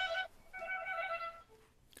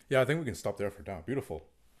 Yeah, I think we can stop there for now. Beautiful.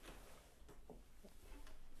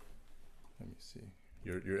 Let me see.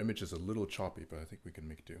 Your image is a little choppy, but I think we can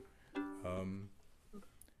make do.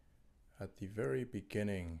 At the very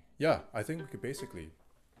beginning, yeah, I think we could basically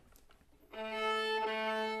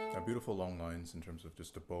beautiful long lines in terms of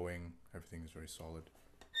just the bowing. Everything is very solid.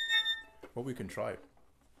 What we can try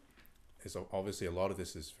is obviously a lot of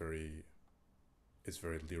this is very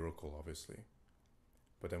lyrical, obviously.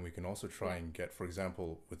 But then we can also try and get, for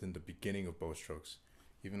example, within the beginning of bow strokes,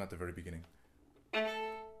 even at the very beginning,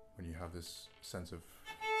 when you have this sense of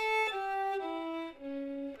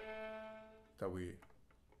that we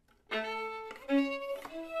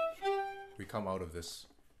come out of this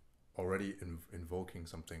already invoking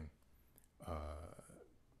something,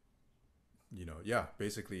 you know, yeah,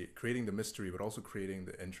 basically creating the mystery, but also creating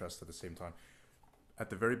the interest at the same time. At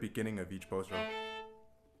the very beginning of each bow stroke,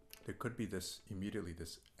 there could be this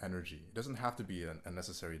energy. It doesn't have to be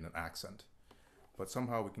necessarily an accent, but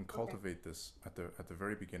somehow we can cultivate this at the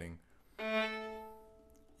very beginning,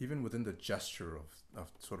 even within the gesture of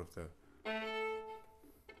sort of the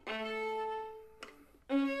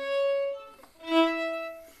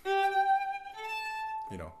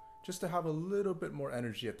you know, just to have a little bit more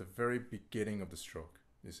energy at the very beginning of the stroke,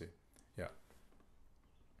 you see. Yeah.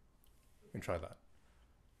 You can try that.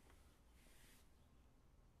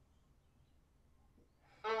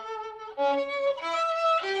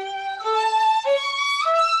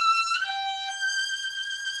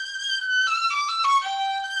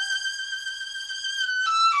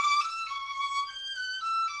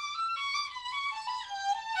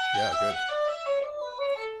 Yeah, good.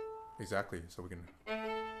 Exactly. So we can.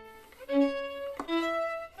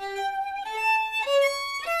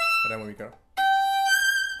 And then when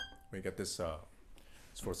we get this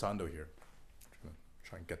sforzando here,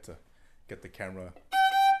 try and get the camera.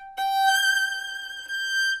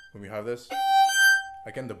 When we have this,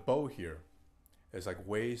 again, the bow here is like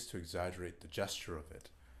ways to exaggerate the gesture of it.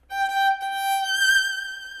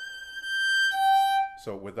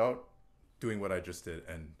 So without doing what I just did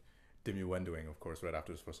and diminuendoing, of course, right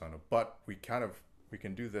after the sforzando, but we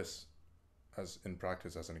can do this as in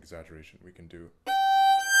practice as an exaggeration. We can do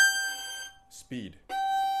speed,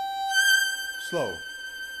 slow,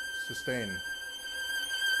 sustain.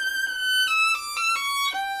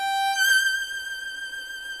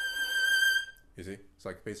 You see, it's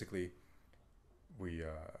like basically we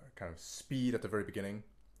kind of speed at the very beginning,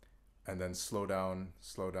 and then slow down,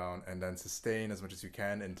 and then sustain as much as you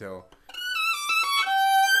can until.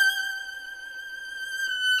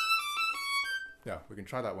 Yeah, we can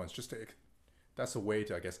try that once. That's a way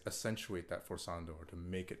to, I guess, accentuate that forzando or to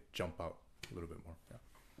make it jump out a little bit more. Yeah.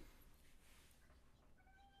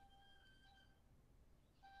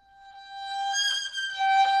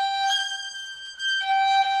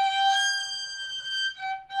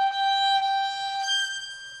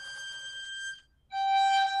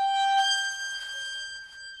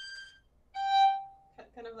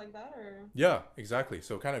 Kind of like that, or? Yeah, exactly.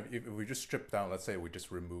 So kind of if we just strip down, let's say we just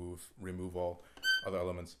remove all other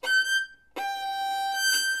elements.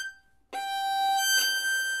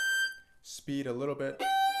 Speed a little bit.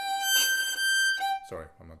 Sorry,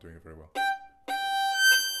 I'm not doing it very well.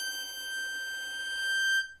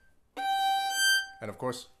 And of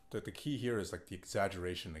course, the key here is like the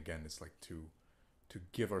exaggeration again. It's like to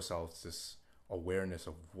give ourselves this awareness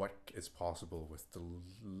of what is possible with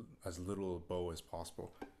as little bow as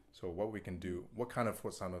possible. So what we can do, what kind of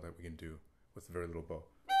forzando that we can do with very little bow.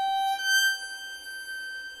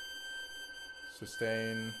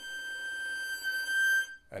 Sustain.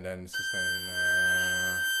 And then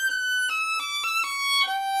sustain.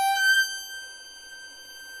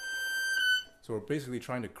 So we're basically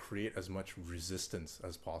trying to create as much resistance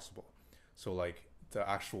as possible. So like the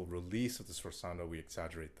actual release of the sforzando, we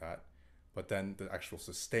exaggerate that. But then the actual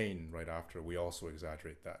sustain right after, we also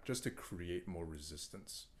exaggerate that, just to create more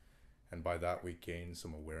resistance. And by that, we gain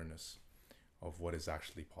some awareness of what is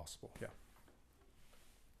actually possible. Yeah.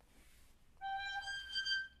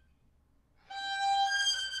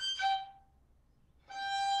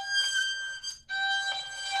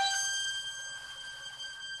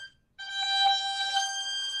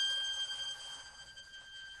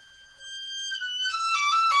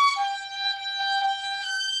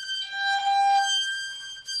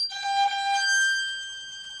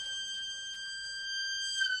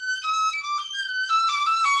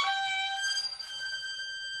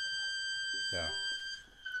 Yeah.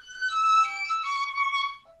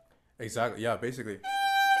 Exactly. Yeah, basically.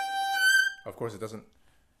 Of course, it doesn't,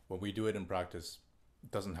 when we do it in practice,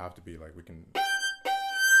 it doesn't have to be like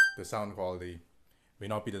the sound quality may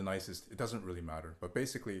not be the nicest. It doesn't really matter. But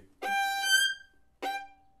basically,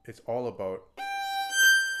 it's all about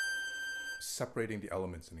separating the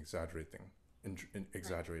elements and exaggerating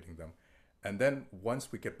them. And then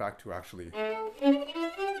once we get back to actually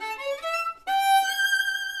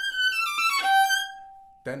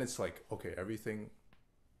then it's like, okay, everything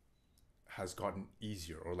has gotten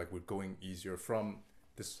easier, or like we're going easier from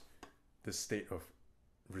this state of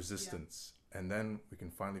resistance. Yeah. And then we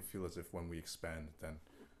can finally feel as if when we expand, then,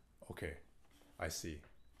 okay, I see.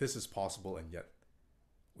 This is possible, and yet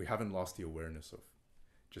we haven't lost the awareness of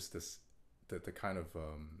just this, the kind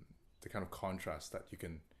of contrast that you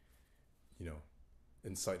can,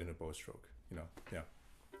 incite in a bow stroke, yeah.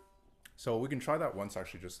 So we can try that once,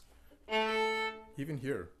 actually, just even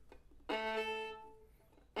here,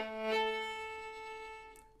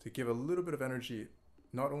 to give a little bit of energy,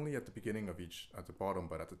 not only at the beginning of at the bottom,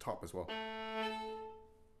 but at the top as well.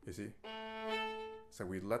 You see? So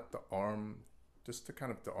we let the arm, just the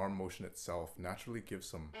kind of the arm motion itself naturally give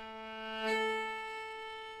some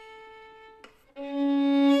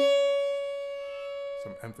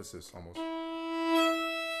emphasis almost.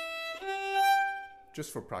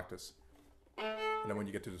 Just for practice. And then when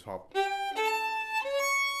you get to the top,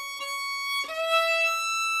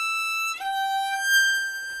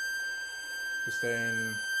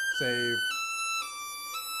 sustain, save,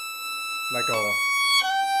 let go.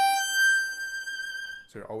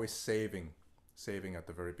 So you're always saving at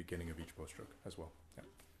the very beginning of each bow stroke as well. Yeah.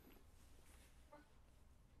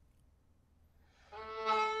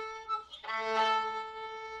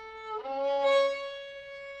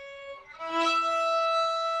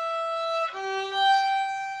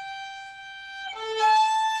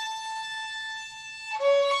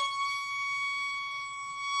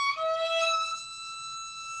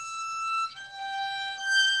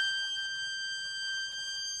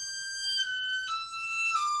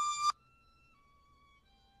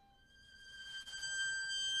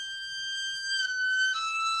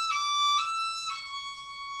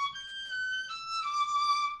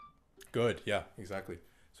 Good, yeah, exactly.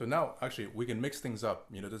 So now, actually, we can mix things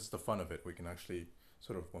up. This is the fun of it. We can actually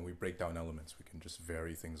sort of, when we break down elements, we can just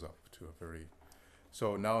vary things up to a very...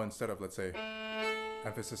 So now instead of, let's say,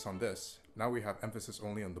 emphasis on this, now we have emphasis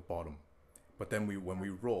only on the bottom. But then when we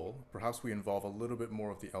roll, perhaps we involve a little bit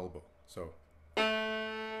more of the elbow. So, but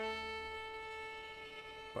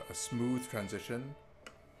a smooth transition,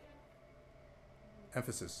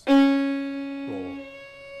 emphasis, roll,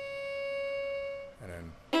 and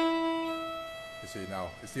then... You see, now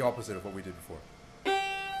it's the opposite of what we did before.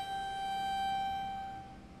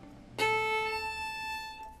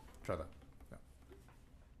 Try that. Yeah.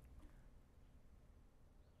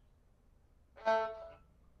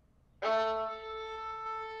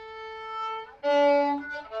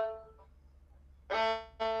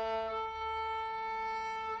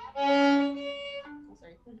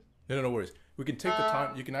 Sorry. No worries. We can take the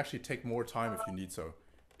time. You can actually take more time if you need so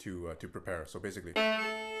to prepare. So basically,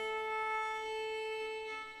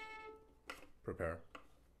 prepare.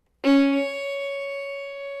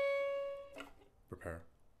 Prepare.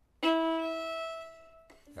 Yeah.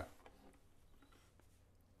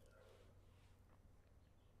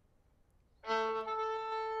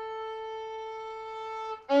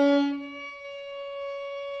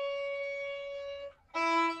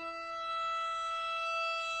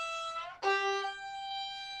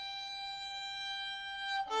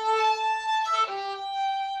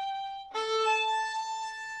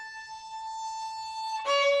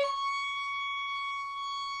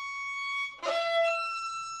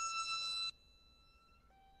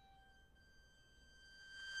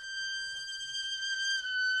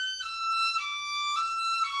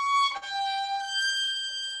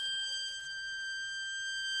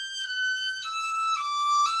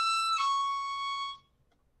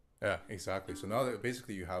 Yeah, exactly. So now that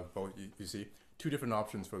basically you have both, you see, two different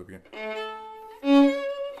options for the beginning.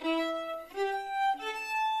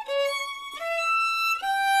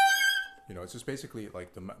 It's just basically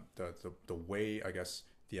like the way, I guess,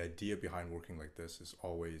 the idea behind working like this is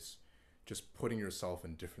always just putting yourself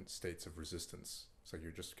in different states of resistance. It's like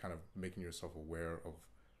you're just kind of making yourself aware of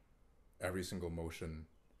every single motion,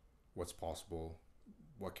 what's possible,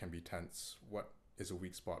 what can be tense, what is a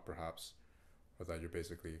weak spot perhaps, or that you're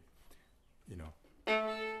basically,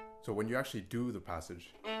 so when you actually do the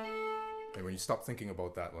passage, and when you stop thinking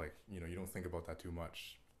about that, like, you don't think about that too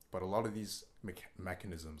much, but a lot of these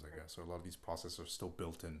mechanisms, I guess, or a lot of these processes are still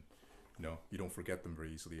built in, you don't forget them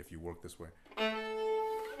very easily if you work this way.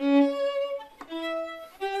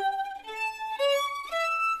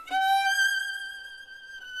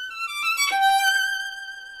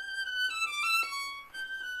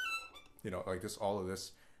 Like this, all of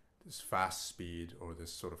this fast speed or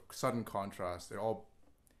this sort of sudden contrast,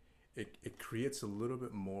 it creates a little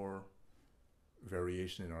bit more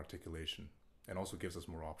variation in articulation, and also gives us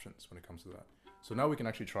more options when it comes to that. So now we can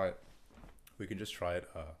actually try it. We can just try it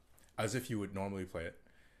as if you would normally play it.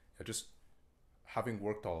 Just having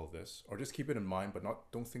worked all of this, or just keep it in mind, but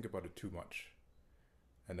don't think about it too much.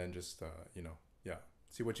 And then just,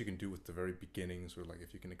 see what you can do with the very beginnings, or like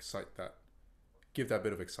if you can excite that, give that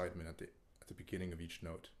bit of excitement at the beginning of each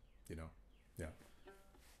note, yeah.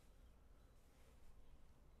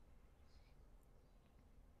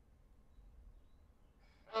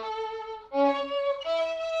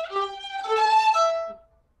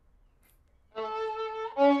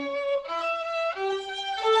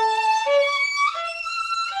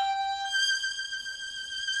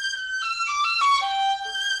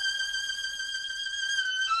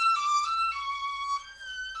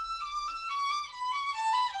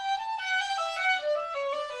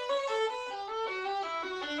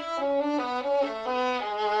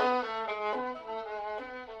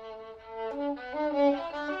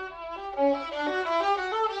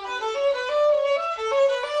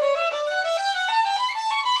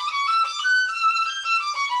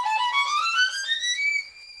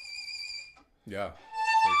 Yeah,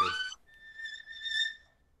 very good.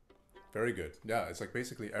 Very good. Yeah, it's like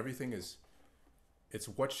basically everything is, it's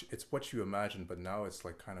what you imagine, but now it's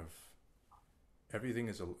like kind of, everything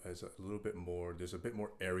is a little bit more, there's a bit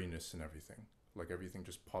more airiness in everything. Like everything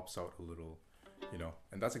just pops out a little,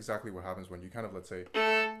 and that's exactly what happens when you kind of, let's say,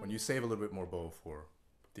 when you save a little bit more bow for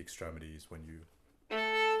the extremities, when you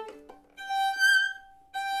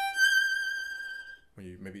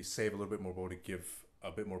maybe save a little bit more bow to give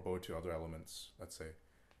a bit more bow to other elements, let's say,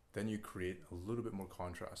 then you create a little bit more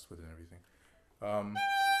contrast within everything.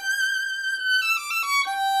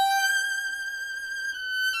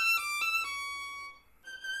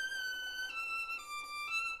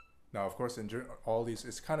 Now, of course, in all these,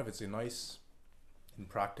 it's a nice, in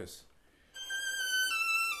practice,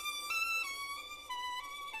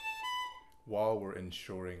 while we're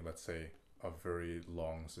ensuring, let's say, a very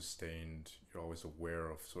long, sustained, you're always aware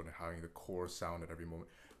of sort of having the core sound at every moment.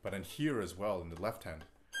 But in here as well, in the left hand,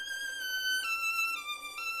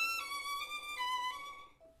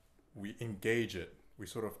 we engage it, we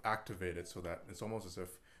sort of activate it so that it's almost as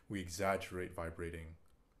if we exaggerate vibrating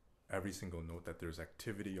every single note, that there's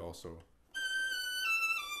activity also.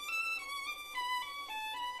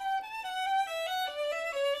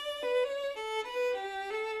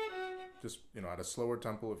 Just, at a slower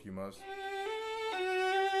tempo if you must.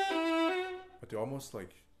 But to almost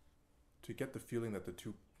like, to get the feeling that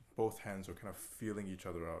both hands are kind of feeling each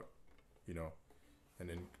other out,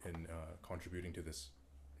 and in contributing to this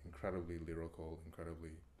incredibly lyrical,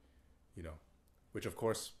 incredibly, which of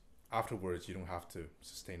course, afterwards you don't have to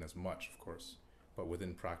sustain as much, of course, but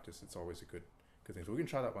within practice it's always a good thing. So we can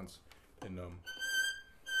try that once. And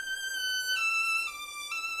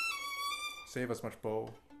save as much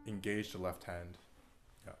bow, engage the left hand.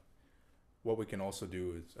 Yeah. What we can also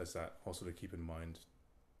do is that also to keep in mind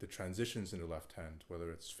the transitions in the left hand, whether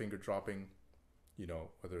it's finger dropping,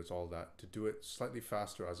 whether it's all that, to do it slightly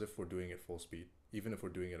faster as if we're doing it full speed, even if we're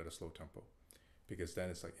doing it at a slow tempo, because then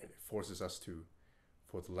it's like it forces us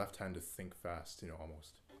for the left hand to think fast,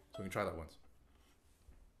 almost. So we can try that once.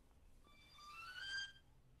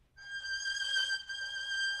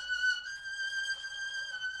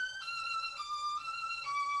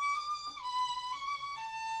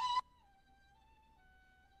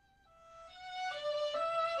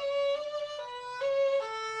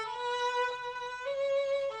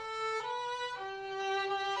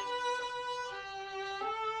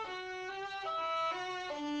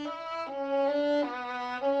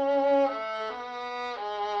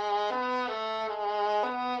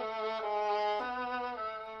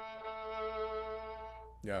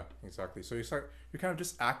 Yeah, exactly. So you're kind of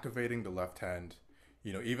just activating the left hand,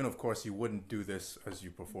 even of course you wouldn't do this as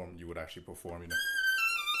you perform, you would actually perform,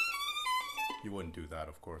 you wouldn't do that,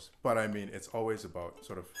 of course. But I mean, it's always about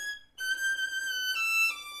sort of,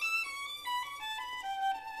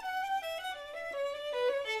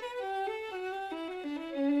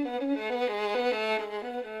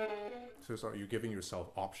 so you're giving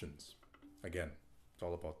yourself options. Again, it's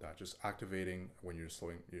all about that. Just activating when you're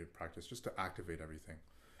slowing your practice, just to activate everything.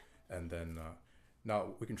 And then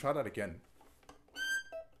now we can try that again.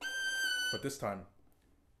 But this time,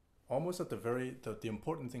 almost at the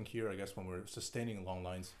important thing here, I guess, when we're sustaining long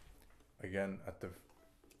lines, again, at the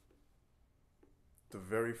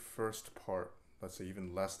very first part, let's say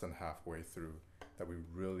even less than halfway through, that we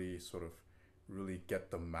really really get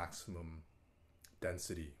the maximum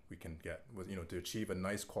density we can get with, to achieve a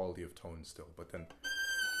nice quality of tone still. But then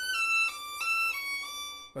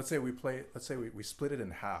let's say we split it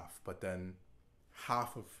in half, but then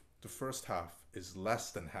the first half is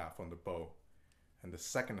less than half on the bow, and the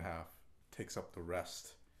second half takes up the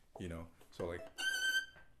rest, you know? So like,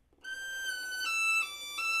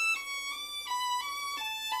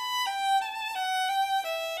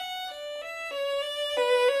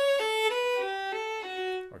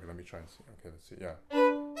 okay, let me try and see. Okay, let's see. Yeah.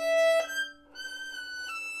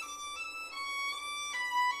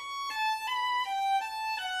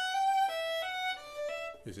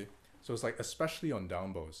 You see? So it's like, especially on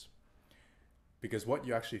down bows, because what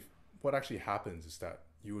actually happens is that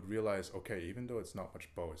you would realize, okay, even though it's not much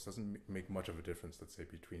bow, it doesn't make much of a difference, let's say,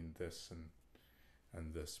 between this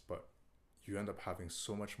and this, but you end up having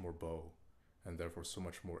so much more bow and therefore so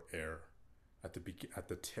much more air at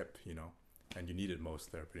the tip, you know, and you need it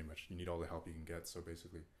most there, pretty much. You need all the help you can get. So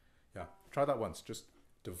basically, yeah, try that once. Just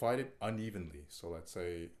divide it unevenly. So let's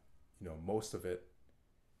say, you know, most of it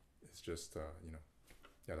is just, you know,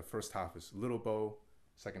 yeah, the first half is little bow,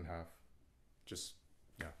 second half, just,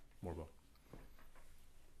 yeah, more bow.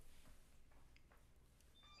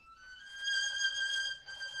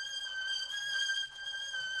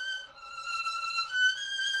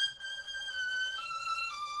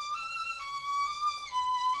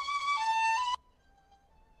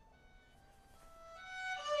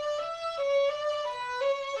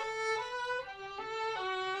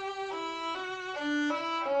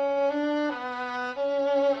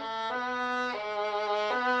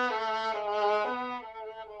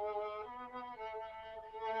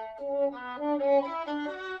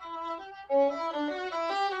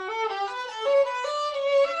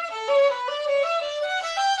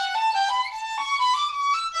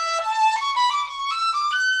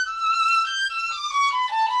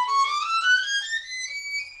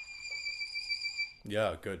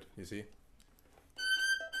 Yeah, good. You see,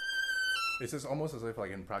 it's just almost as if,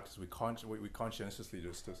 like, in practice, we conscientiously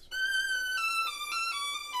just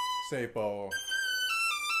say bow.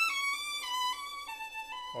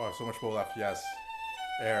 Oh, I have so much bow left. Yes,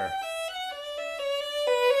 air.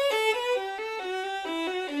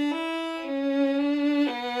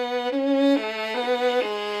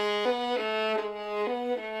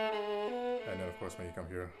 And then, of course, when you come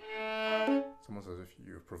here, it's almost as if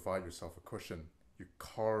you provide yourself a cushion. You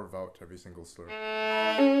carve out every single slur.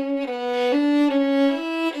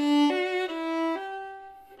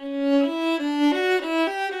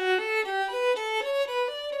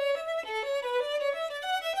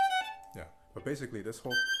 Yeah, but basically this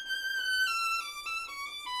whole...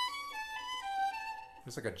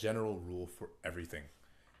 It's like a general rule for everything.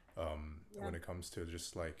 When it comes to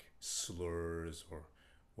just like slurs, or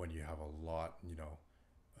when you have a lot, you know,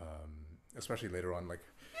 especially later on, like...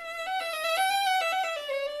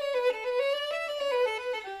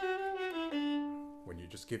 when you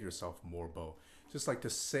just give yourself more bow. Just like to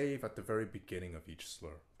save at the very beginning of each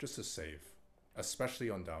slur. Just to save. Especially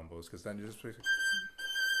on down bows, because then you just...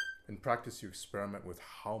 In practice, you experiment with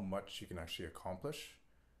how much you can actually accomplish.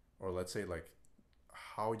 Or let's say, like,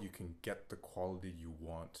 how you can get the quality you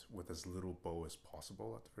want with as little bow as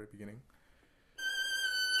possible at the very beginning.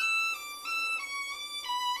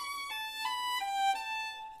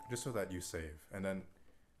 Just so that you save. And then,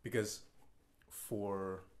 because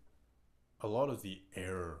for a lot of the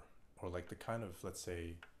air, or like the kind of, let's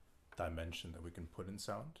say, dimension that we can put in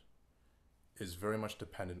sound, is very much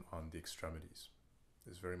dependent on the extremities.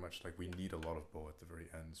 It's very much like we need a lot of bow at the very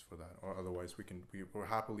ends for that, or otherwise we're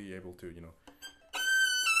happily able to, you know.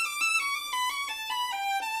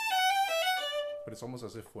 But it's almost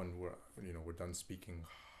as if when we're done speaking,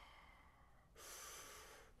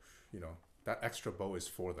 you know, that extra bow is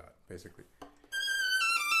for that, basically.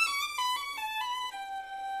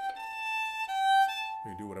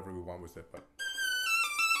 We do whatever we want with it, but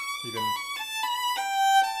even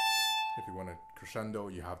if you want to crescendo,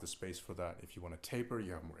 you have the space for that. If you want to taper,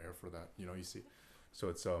 you have more air for that. You know, you see. So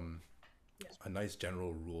it's a nice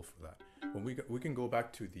general rule for that. When we can go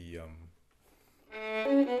back to the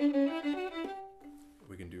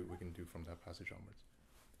we can do from that passage onwards.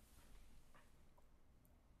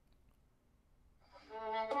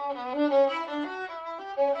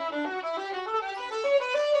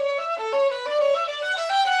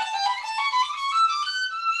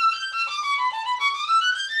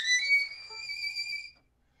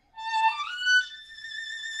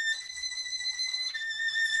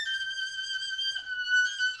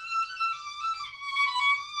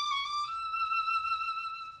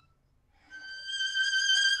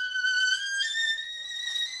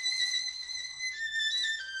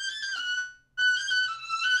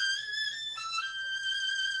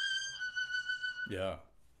 Yeah,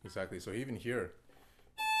 exactly. So even here,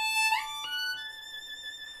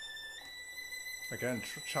 again,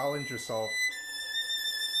 challenge yourself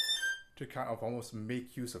to kind of almost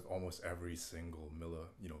make use of almost every single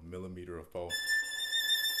millimeter of bow.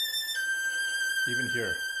 Even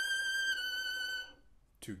here,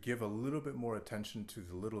 to give a little bit more attention to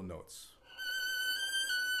the little notes.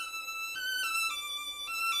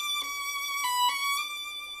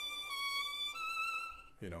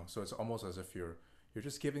 You know, so it's almost as if you're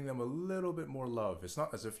just giving them a little bit more love. It's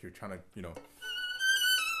not as if you're trying to, you know,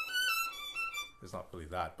 it's not really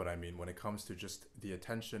that, but I mean, when it comes to just the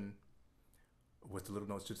attention with the little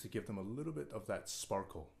notes, just to give them a little bit of that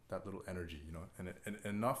sparkle, that little energy, you know, and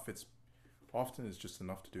enough, it's often is just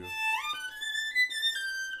enough to do.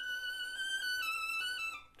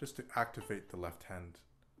 Just to activate the left hand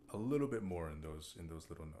a little bit more in those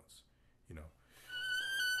little notes, you know.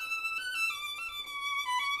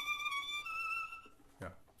 Yeah,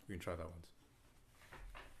 you can try that once.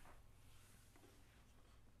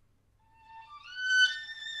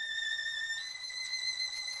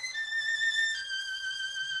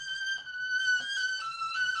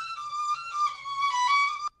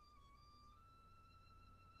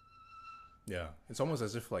 Yeah, it's almost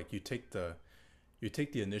as if like you take the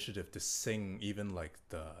initiative to sing even like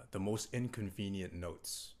the most inconvenient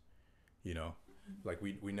notes, you know, like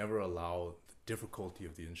we never allow the difficulty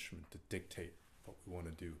of the instrument to dictate what we want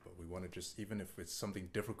to do, but we want to just, even if it's something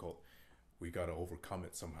difficult, we got to overcome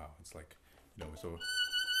it somehow. It's like, you know, so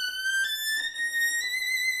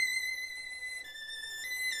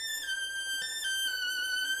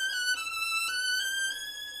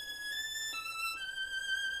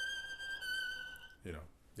you know,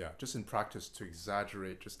 yeah, just in practice to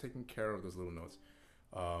exaggerate, just taking care of those little notes.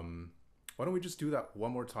 Why don't we just do that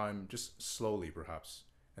one more time, just slowly perhaps,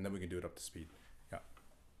 and then we can do it up to speed. Yeah.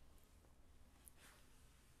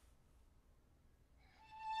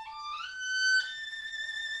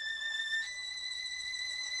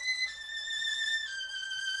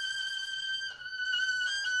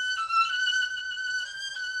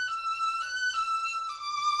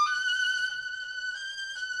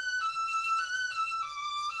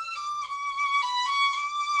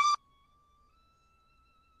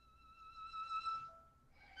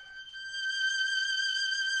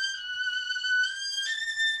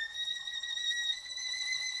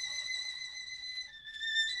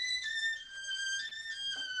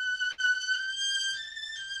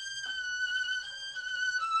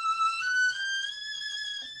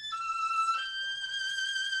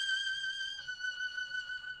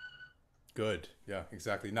 Good. Yeah,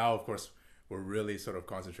 exactly. Now, of course, we're really sort of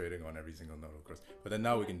concentrating on every single note, of course. But then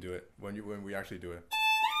now we can do it when we actually do it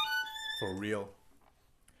for real.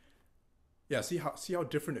 Yeah, see how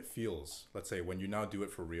different it feels. Let's say when you now do it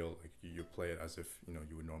for real, like you play it as if, you know,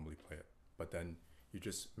 you would normally play it. But then you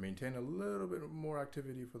just maintain a little bit more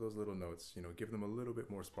activity for those little notes, you know, give them a little bit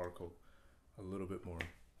more sparkle, a little bit more,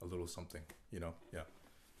 a little something, you know. Yeah.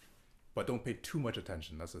 But don't pay too much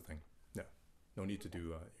attention. That's the thing. Yeah. No need to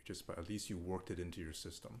do, but at least you worked it into your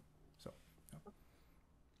system. So, yeah.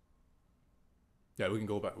 Yeah, we can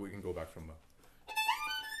go back. We can go back from. There.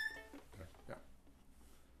 Yeah.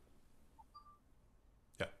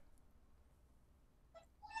 Yeah.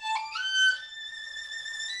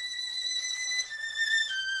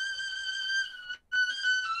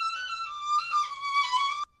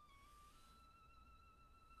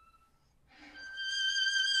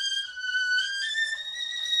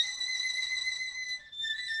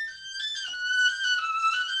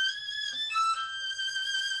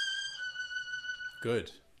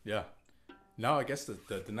 Good. Yeah. Now I guess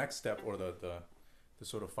the next step, or the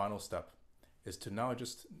sort of final step, is to now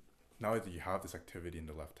that you have this activity in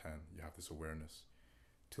the left hand, you have this awareness,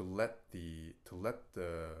 to let the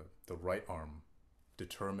right arm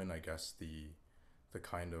determine, I guess, the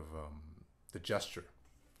kind of the gesture,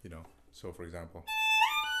 you know. So for example,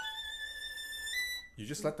 you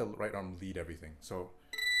just let the right arm lead everything. So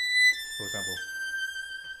for example,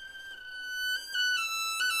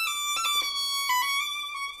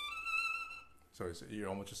 so you're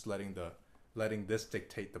almost just letting this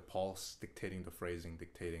dictate the pulse, dictating the phrasing,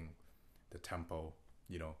 dictating the tempo,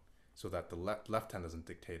 you know, so that the left hand doesn't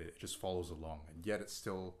dictate it. It just follows along, and yet it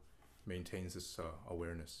still maintains this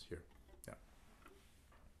awareness here. Yeah.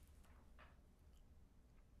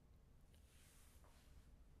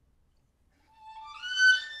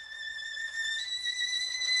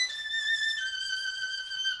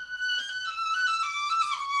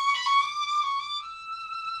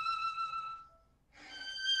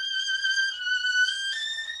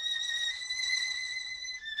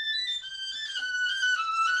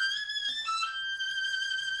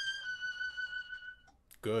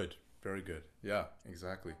 Good. Very good. Yeah,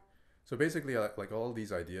 exactly. So basically, like all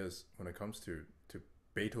these ideas, when it comes to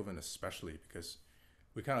Beethoven especially, because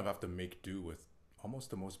we kind of have to make do with almost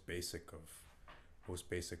the most basic of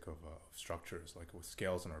structures, like with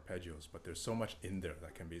scales and arpeggios. But there's so much in there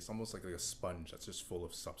that can be. It's almost like a sponge that's just full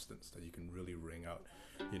of substance that you can really wring out.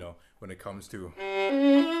 You know, when it comes to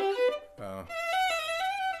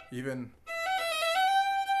even,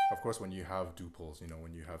 of course, when you have duples, you know,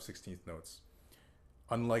 when you have 16th notes.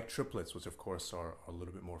 Unlike triplets, which of course are a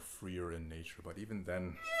little bit more freer in nature, but even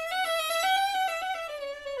then,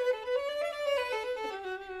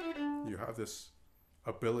 you have this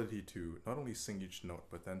ability to not only sing each note,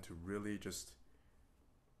 but then to really just,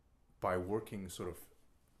 by working sort of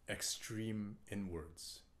extreme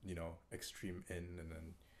inwards, you know, extreme in, and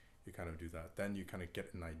then you kind of do that. Then you kind of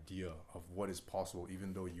get an idea of what is possible,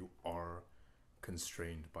 even though you are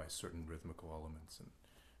constrained by certain rhythmical elements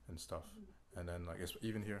and stuff. And then I guess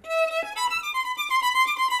even here,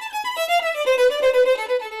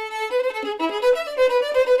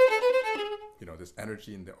 you know, there's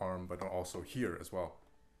energy in the arm, but also here as well.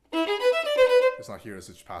 It's not here, it's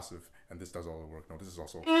just passive, and this does all the work. No, this is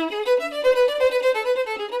also, you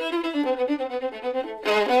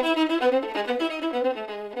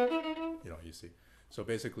know, you see. So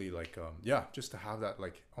basically, like, yeah, just to have that,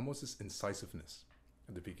 like, almost this incisiveness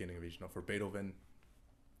at the beginning of each note. For Beethoven,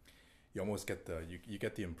 you almost get you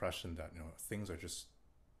get the impression that, you know, things are just,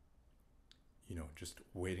 you know, just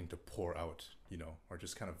waiting to pour out, you know, or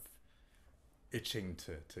just kind of itching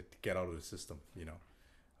to get out of the system, you know.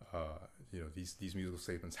 You know, these musical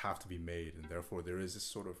statements have to be made, and therefore there is this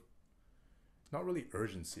sort of, not really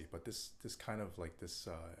urgency, but this kind of like this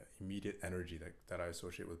immediate energy that I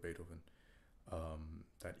associate with Beethoven.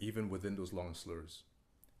 That even within those long slurs,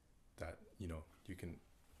 that, you know, you can,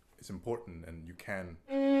 it's important, and you can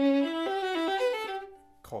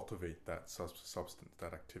cultivate that substance,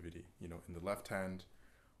 that activity, you know, in the left hand,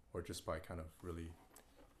 or just by kind of really,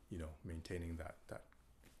 you know, maintaining that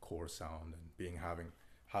core sound and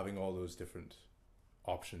having all those different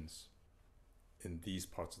options in these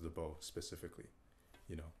parts of the bow specifically,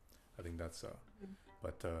 you know. I think that's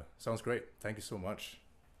but sounds great. Thank you so much.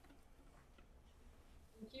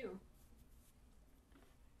 Thank you.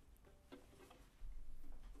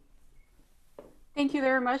 Thank you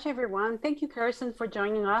very much, everyone. Thank you, Kerson, for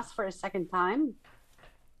joining us for a second time.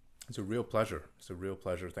 It's a real pleasure. It's a real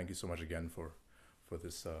pleasure. Thank you so much again for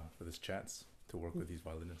this chance to work with these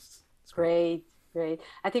violinists. It's great. I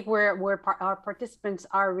think our participants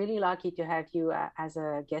are really lucky to have you as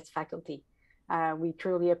a guest faculty. We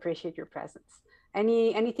truly appreciate your presence.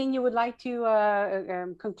 Anything you would like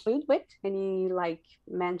to conclude with? Any like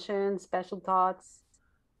mentions, special thoughts,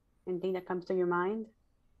 anything that comes to your mind?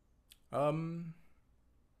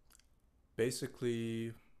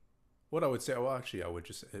 Basically, what I would say, well, actually, I would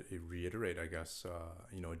just reiterate, I guess,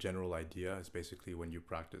 you know, a general idea is basically when you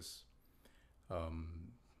practice,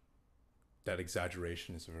 that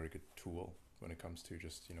exaggeration is a very good tool when it comes to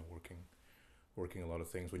just, you know, working a lot of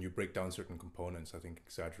things. When you break down certain components, I think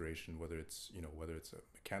exaggeration, whether it's, you know, whether it's a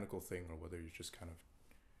mechanical thing or whether you're just kind of,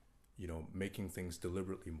 you know, making things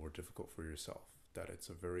deliberately more difficult for yourself, that it's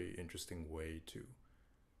a very interesting way to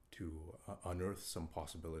unearth some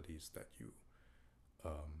possibilities that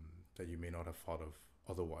you may not have thought of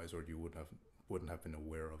otherwise, or you wouldn't have been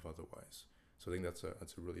aware of otherwise. So I think that's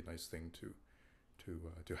a really nice thing to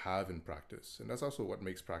have in practice. And that's also what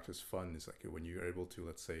makes practice fun, is like when you're able to,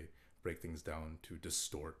 let's say, break things down, to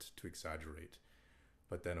distort, to exaggerate.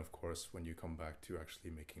 But then of course, when you come back to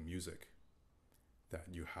actually making music, that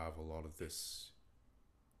you have a lot of this,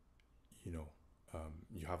 you know,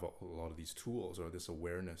 you have a lot of these tools, or this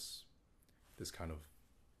awareness, this kind of,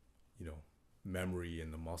 you know, memory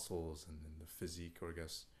in the muscles and in the physique, or I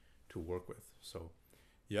guess, to work with. So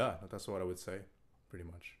yeah, that's what I would say, pretty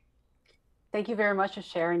much. Thank you very much for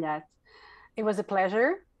sharing that. It was a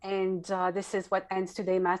pleasure, and this is what ends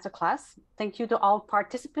today's masterclass. Thank you to all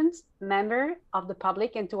participants, members of the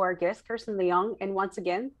public, and to our guest, Kerson Leong. And once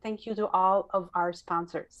again, thank you to all of our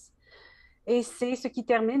sponsors. Et c'est ce qui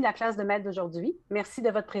termine la classe de maître d'aujourd'hui. Merci de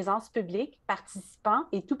votre présence publique, participants,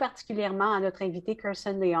 et tout particulièrement à notre invité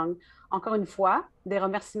Kerson Leong. Encore une fois, des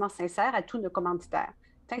remerciements sincères à tous nos commanditaires.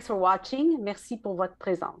 Thanks for watching. Merci pour votre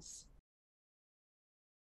présence.